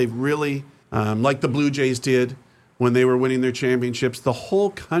how they've really, like the Blue Jays did when they were winning their championships, the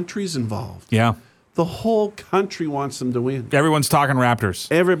whole country's involved. Yeah. The whole country wants them to win. Everyone's talking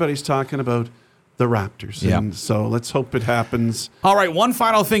Raptors. Everybody's talking about the Raptors. Yeah. And so let's hope it happens. All right, one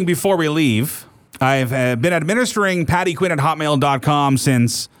final thing before we leave. I've been administering paddyquinn@hotmail.com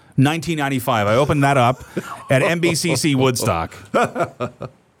since 1995. I opened that up at NBCC Woodstock.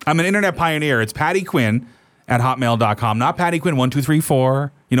 I'm an internet pioneer. It's paddyquinn@hotmail.com, not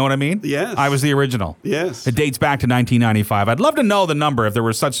paddyquinn1234. You know what I mean? Yes. I was the original. Yes. It dates back to 1995. I'd love to know the number if there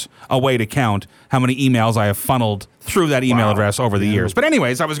was such a way to count how many emails I have funneled through that email address over the years. But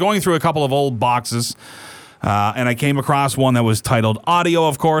anyways, I was going through a couple of old boxes, and I came across one that was titled Audio,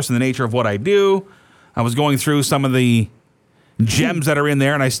 of course, in the nature of what I do. I was going through some of the gems that are in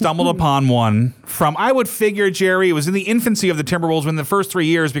there, and I stumbled upon one from, I would figure, Gerry, it was in the infancy of the Timberwolves in the first 3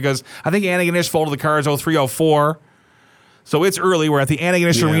 years, because I think Antigonish folded the Cards 03-04. So it's early. We're at the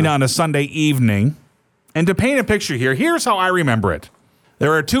Antigonish Arena on a Sunday evening. And to paint a picture here, here's how I remember it.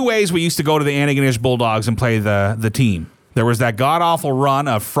 There are two ways we used to go to the Antigonish Bulldogs and play the team. There was that god-awful run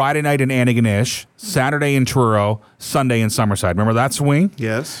of Friday night in Antigonish, Saturday in Truro, Sunday in Summerside. Remember that swing?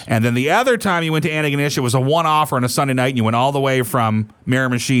 Yes. And then the other time you went to Antigonish, it was a one-off on a Sunday night, and you went all the way from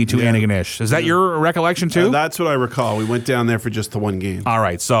Miramichi to Antigonish. Is that your recollection, too? That's what I recall. We went down there for just the one game. All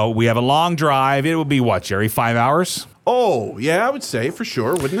right, so we have a long drive. It would be what, Gerry, 5 hours? Oh, yeah, I would say for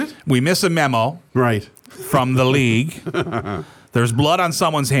sure, wouldn't it? We miss a memo Right. from the league. There's blood on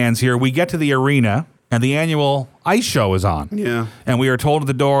someone's hands here. We get to the arena, and the annual ice show is on. Yeah. And we are told at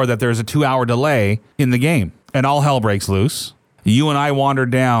the door that there's a 2-hour delay in the game, and all hell breaks loose. You and I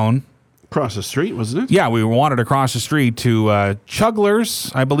wandered down. Across the street, wasn't it? Yeah, we wandered across the street to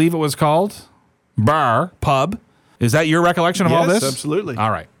Chugler's, I believe it was called, pub. Is that your recollection of all this? Yes, absolutely.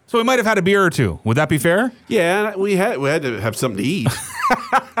 All right. So we might have had a beer or two. Would that be fair? Yeah, we had to have something to eat.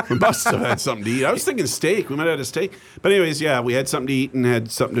 We must have had something to eat. I was thinking steak. We might have had a steak. But anyways, yeah, we had something to eat and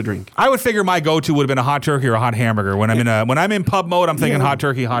had something to drink. I would figure my go-to would have been a hot turkey or a hot hamburger. When I'm in pub mode, I'm thinking hot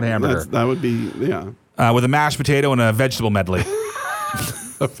turkey, hot hamburger. That would be, with a mashed potato and a vegetable medley.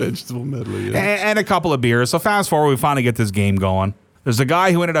 A vegetable medley, And a couple of beers. So fast forward, we finally get this game going. There's a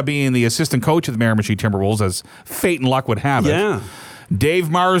guy who ended up being the assistant coach of the Miramichi Timberwolves, as fate and luck would have it. Yeah. Dave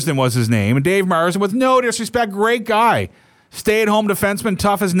Marsden was his name. And Dave Marsden, with no disrespect, great guy. Stay-at-home defenseman,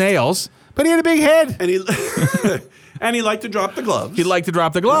 tough as nails. But he had a big head. And he and he liked to drop the gloves. He liked to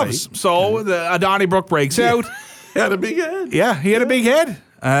drop the gloves. Right. So the Donnybrook breaks out. He had a big head. Yeah, he had a big head.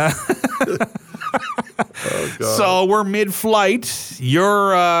 Oh, God. So we're mid-flight.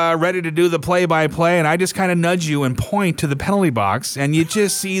 You're ready to do the play-by-play, and I just kind of nudge you and point to the penalty box, and you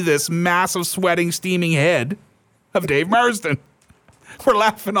just see this massive, sweating, steaming head of Dave Marsden. We're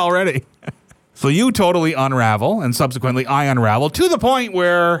laughing already. So you totally unravel, and subsequently I unravel, to the point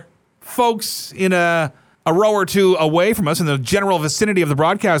where folks in a row or two away from us in the general vicinity of the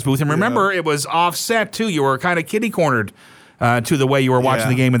broadcast booth, and remember, it was offset too. You were kind of kitty-cornered to the way you were watching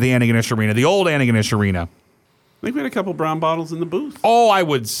the game at the Antigonish Arena, the old Antigonish Arena. I think we had a couple brown bottles in the booth. Oh, I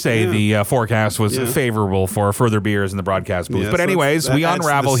would say the forecast was favorable for further beers in the broadcast booth. Yeah, but so we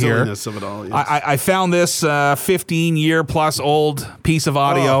unravel the here. silliness of it all, yes. I found this 15-year-plus old piece of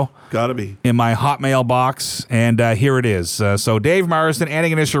audio. Gotta be. In my Hotmail box, and here it is. So Dave Marsden,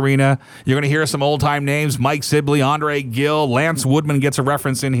 Antigonish Arena. You're going to hear some old-time names. Mike Sibley, Andre Gill, Lance Woodman gets a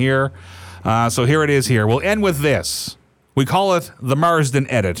reference in here. So here it is here. We'll end with this. We call it the Marsden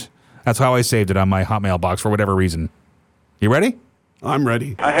Edit. That's how I saved it on my Hotmail box for whatever reason. You ready? I'm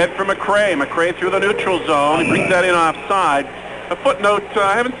ready. Ahead for McRae. McRae through the neutral zone. He brings that in offside. A footnote,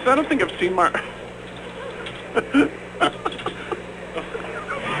 I don't think I've seen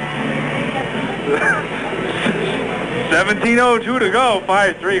 17:02 to go.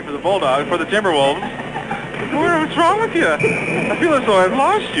 5-3 for the Bulldogs, for the Timberwolves. What's wrong with you? I feel as though I've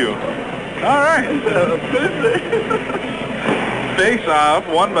lost you. All right. Face off,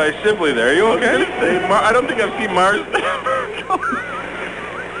 won by Sibley there. You okay? I don't think I've seen Mars.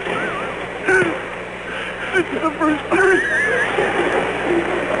 This is the first period.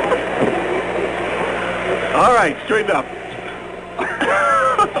 All right, straighten up.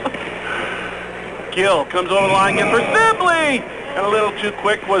 Gill comes over the line again for Sibley. And a little too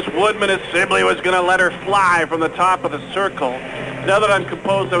quick was Woodman, as Sibley was going to let her fly from the top of the circle. Now that I'm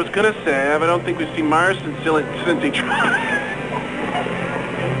composed, I was going to say, I don't think we've seen Marsden since he tried.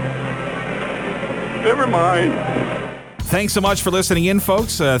 Never mind. Thanks so much for listening in,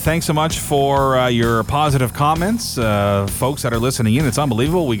 folks. Thanks so much for your positive comments. Folks that are listening in, it's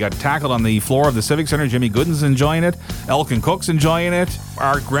unbelievable. We got tackled on the floor of the Civic Center. Jimmy Gooden's enjoying it. Elkin Cook's enjoying it.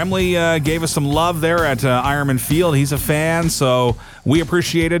 Art Gremley gave us some love there at Ironman Field. He's a fan, so we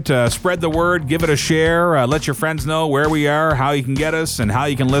appreciate it. Spread the word. Give it a share. Let your friends know where we are, how you can get us, and how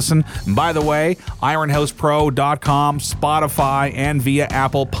you can listen. And by the way, ironhousepro.com, Spotify, and via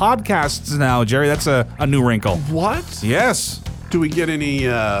Apple Podcasts now. Gerry, that's a new wrinkle. What? Yes. Do we get any,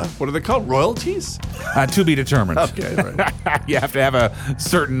 what are they called, royalties? To be determined. Okay, right. You have to have a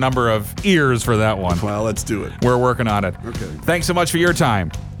certain number of ears for that one. Well, let's do it. We're working on it. Okay. Thanks so much for your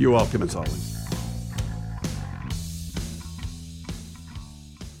time. You're welcome, as always.